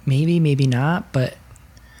 Maybe, maybe not, but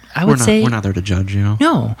I would say... We're not there to judge,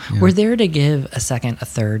 No, we're there to give a second, a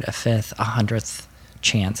third, a fifth, 100th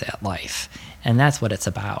chance at life. And that's what it's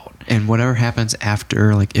about. And whatever happens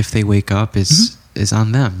after, like if they wake up is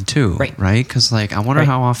on them too. Right. Because like, I wonder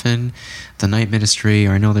how often the night ministry,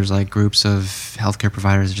 or I know there's like groups of healthcare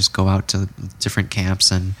providers that just go out to different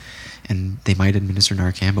camps and they might administer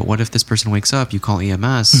Narcan. But what if this person wakes up, you call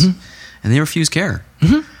EMS and they refuse care?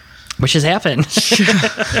 Which has happened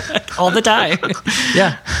all the time.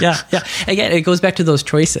 Yeah. Again, it goes back to those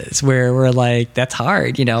choices where we're like, that's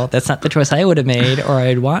hard. That's not the choice I would have made or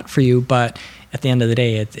I'd want for you. But at the end of the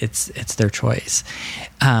day, it's their choice.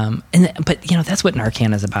 But that's what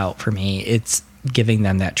Narcan is about for me. It's giving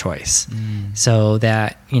them that choice so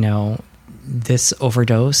that, this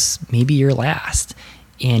overdose may be your last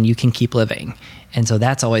and you can keep living. And so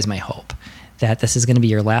that's always my hope. That this is going to be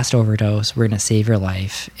your last overdose. We're going to save your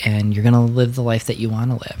life, and you're going to live the life that you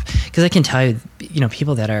want to live. Because I can tell you,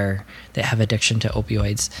 people that have addiction to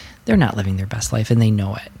opioids, they're not living their best life, and they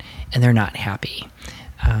know it, and they're not happy.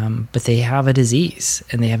 But they have a disease,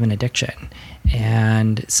 and they have an addiction,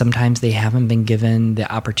 and sometimes they haven't been given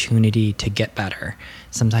the opportunity to get better.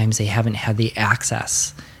 Sometimes they haven't had the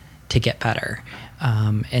access to get better,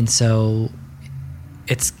 and so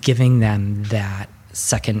it's giving them that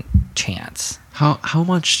second chance. How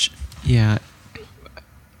much? Yeah.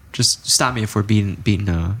 Just stop me if we're keep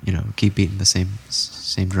beating the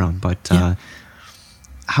same drum. But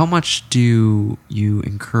how much do you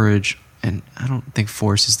encourage? And I don't think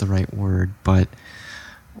force is the right word, but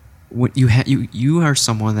what you are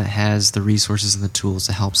someone that has the resources and the tools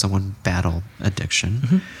to help someone battle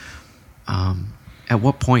addiction. At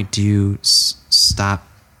what point do you stop,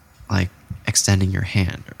 like, extending your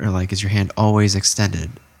hand, or like is your hand always extended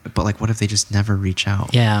but like, what if they just never reach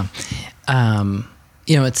out? Yeah.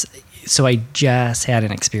 So I just had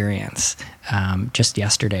an experience just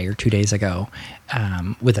yesterday or 2 days ago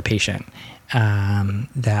with a patient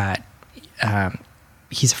that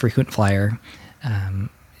he's a frequent flyer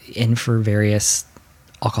in for various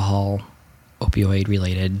alcohol, opioid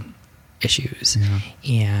related issues.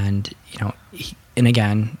 And, and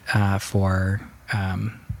again, for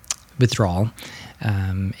withdrawal.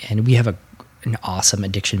 And we have an awesome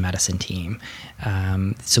addiction medicine team.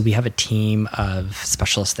 So we have a team of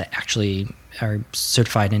specialists that actually are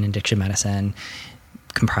certified in addiction medicine,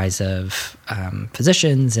 comprised of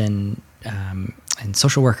physicians and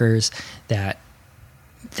social workers.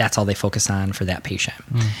 That's all they focus on for that patient.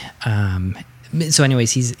 So,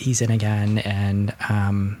 anyways, he's in again, and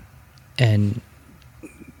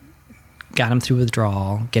got him through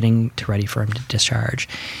withdrawal, getting ready for him to discharge.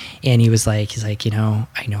 And he's like, I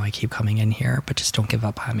know I keep coming in here, but just don't give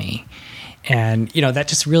up on me. And, that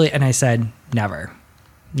just really, and I said, never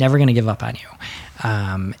going to give up on you.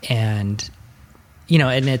 And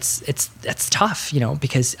it's tough,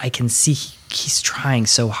 because I can see he's trying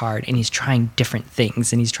so hard, and he's trying different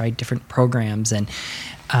things, and he's tried different programs, and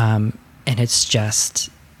it's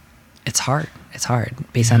hard. It's hard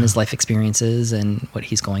based on his life experiences and what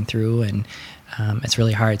he's going through. And it's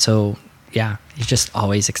really hard. So yeah, he's just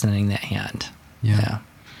always extending that hand. Yeah.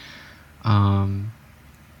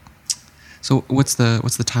 So what's the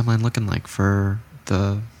timeline looking like for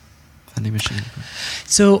the vending machine?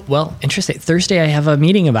 So, well, interesting. Thursday, I have a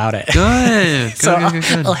meeting about it. Good. So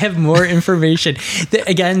Good. I'll have more information.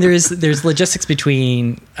 Again, there's logistics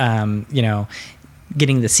between,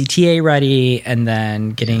 getting the CTA ready, and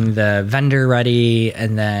then getting the vendor ready,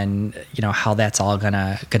 and then how that's all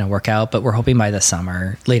gonna work out. But we're hoping by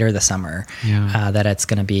later this summer, that it's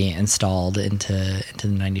gonna be installed into the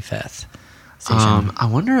 95th station. I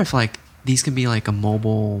wonder if like these can be like a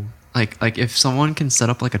mobile, like if someone can set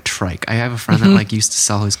up like a trike. I have a friend that like used to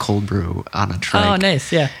sell his cold brew on a trike. Oh,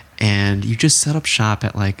 nice, yeah. And you just set up shop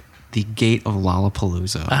at like the gate of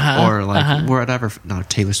Lollapalooza or like wherever,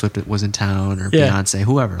 Taylor Swift was in town, or Beyonce,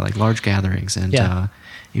 whoever, like large gatherings, and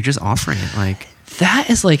you're just offering it. Like, that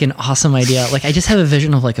is like an awesome idea. Like, I just have a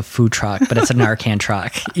vision of like a food truck, but it's a Narcan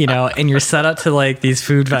truck, and you're set up to like these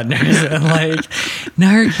food vendors and like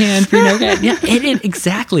Narcan, free Narcan. Yeah,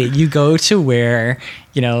 exactly. You go to where,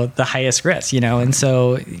 the highest risk, and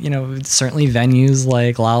so, certainly venues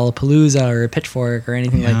like Lollapalooza or Pitchfork or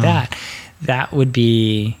anything like that, that would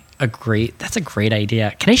be that's a great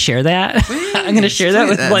idea. Can I share that? Please, I'm going to share that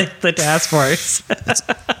with like the task force.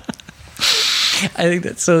 I think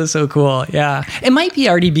that's so cool. Yeah. It might be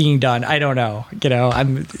already being done. I don't know.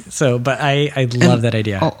 But I love that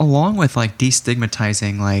idea. Along with like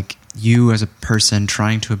destigmatizing like you as a person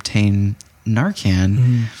trying to obtain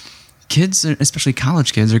Narcan, kids, especially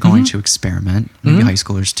college kids, are going to experiment, maybe high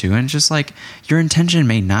schoolers too. And just like, your intention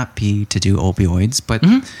may not be to do opioids, but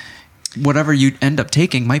whatever you end up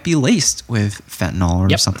taking might be laced with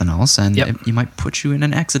fentanyl or something else, and you might put you in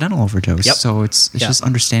an accidental overdose. So it's just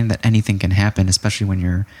understanding that anything can happen, especially when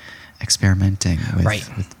you're experimenting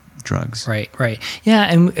with drugs. Right. Yeah,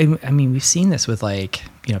 and I mean, we've seen this with like,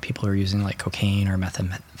 people who are using like cocaine or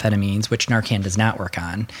methamphetamines, which Narcan does not work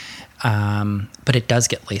on, but it does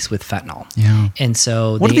get laced with fentanyl. Yeah. And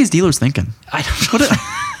so what are these dealers thinking? I don't know.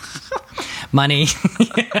 Money.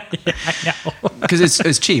 I know. Because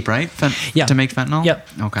it's cheap, right? To make fentanyl? Yep.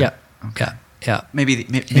 Okay. Yep. Okay. Yeah. Maybe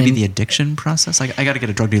the addiction process. Like, I got to get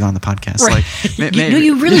a drug dealer on the podcast. Right. Like,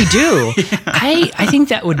 you really do. I think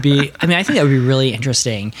that would be. I think that would be really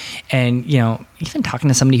interesting. And even talking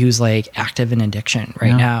to somebody who's like active in addiction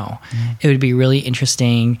right now, it would be really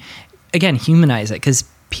interesting. Again, humanize it, because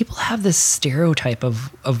people have this stereotype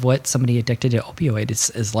of what somebody addicted to opioid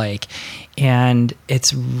is like, and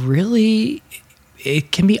it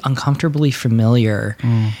can be uncomfortably familiar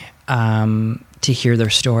to hear their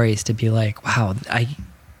stories, to be like, wow, I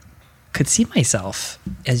could see myself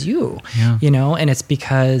as you, and it's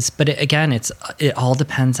because, but it all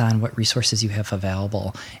depends on what resources you have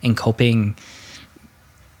available and coping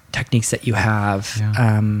techniques that you have,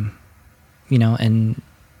 and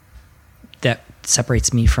that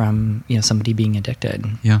separates me from somebody being addicted.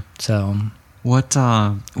 So what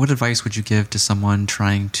advice would you give to someone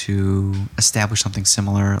trying to establish something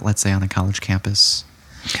similar, let's say on a college campus?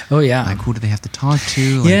 Oh yeah. Like, who do they have to talk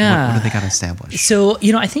to? Like, what do they got to establish? So,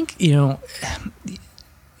 I think, if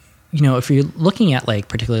you're looking at like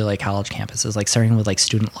particularly like college campuses, like starting with like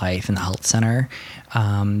student life and the health center,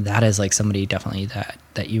 that is like somebody definitely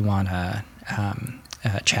that you want to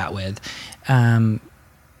chat with.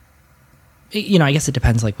 you know, I guess it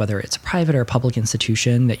depends, like whether it's a private or a public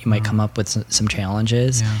institution that you might come up with some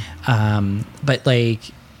challenges. Yeah. But like,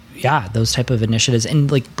 yeah, those type of initiatives,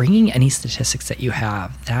 and like bringing any statistics that you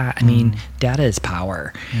have, that, I mean, data is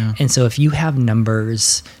power. Yeah. And so if you have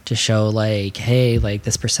numbers to show like, hey, like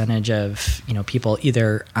this percentage of, you know, people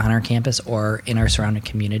either on our campus or in our surrounding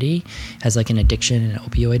community has like an addiction, an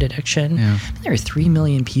opioid addiction. Yeah. There are 3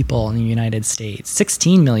 million people in the United States,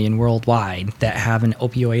 16 million worldwide that have an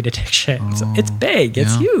opioid addiction. So it's big,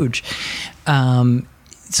 it's huge.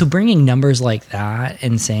 So bringing numbers like that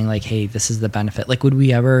and saying like, hey, this is the benefit. Like, would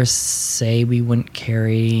we ever say we wouldn't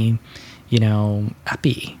carry, you know,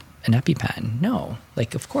 an EpiPen? No.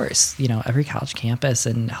 Like, of course, you know, every college campus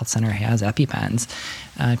and health center has EpiPens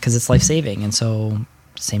because it's life-saving. And so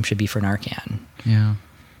same should be for Narcan. Yeah.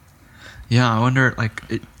 Yeah, I wonder, like,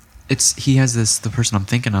 he has this, the person I'm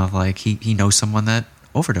thinking of, like, he knows someone that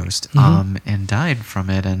overdosed and died from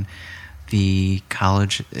it, and the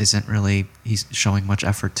college isn't really, he's showing much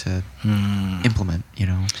effort to implement, you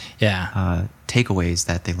know, takeaways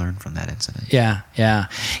that they learned from that incident. Yeah.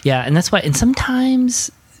 And that's why, and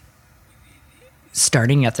sometimes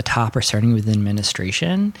starting at the top or starting with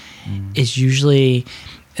administration is usually,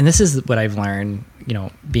 and this is what I've learned, you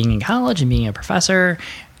know, being in college and being a professor,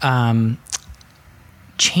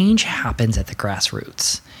 change happens at the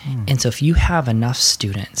grassroots. And so if you have enough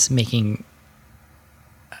students making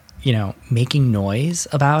noise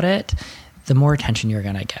about it, the more attention you're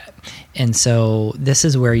going to get. And so this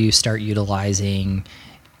is where you start utilizing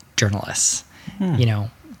journalists, you know,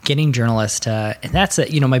 getting journalists to, and that's it.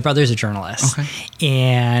 You know, my brother's a journalist. Okay.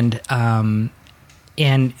 And,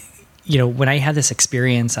 you know, when I had this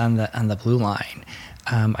experience on the Blue Line,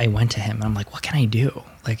 I went to him and I'm like, what can I do?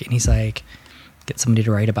 Like, and he's like, get somebody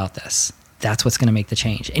to write about this. That's what's going to make the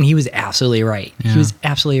change. And he was absolutely right. Yeah. He was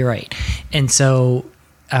absolutely right. And so,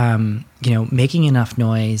 you know, making enough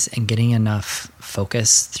noise and getting enough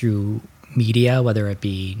focus through media, whether it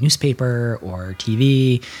be newspaper or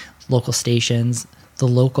TV, local stations, the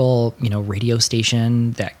local, you know, radio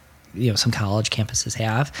station that, you know, some college campuses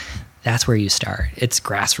have, that's where you start. It's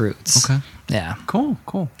grassroots. Okay. Yeah. Cool.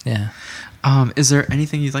 Yeah. Is there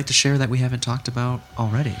anything you'd like to share that we haven't talked about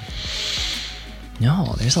already?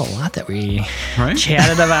 No, there's a lot that we Right?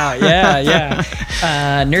 chatted about.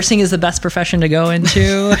 Yeah. Nursing is the best profession to go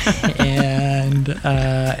into, and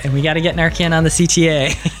we got to get Narcan on the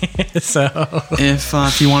CTA. So,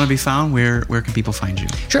 if you want to be found, where can people find you?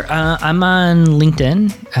 Sure. I'm on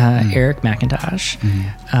LinkedIn, Erik McIntosh.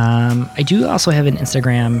 I do also have an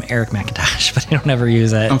Instagram, Erik McIntosh, but I don't ever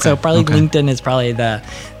use it. Okay. So probably LinkedIn is probably the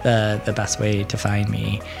best way to find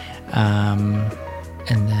me.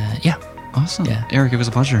 Yeah. Awesome. Yeah. Erik, it was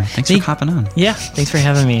a pleasure. Thanks for hopping on. Yeah. Thanks for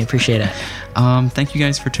having me. Appreciate it. Thank you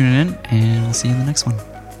guys for tuning in, and we'll see you in the next one.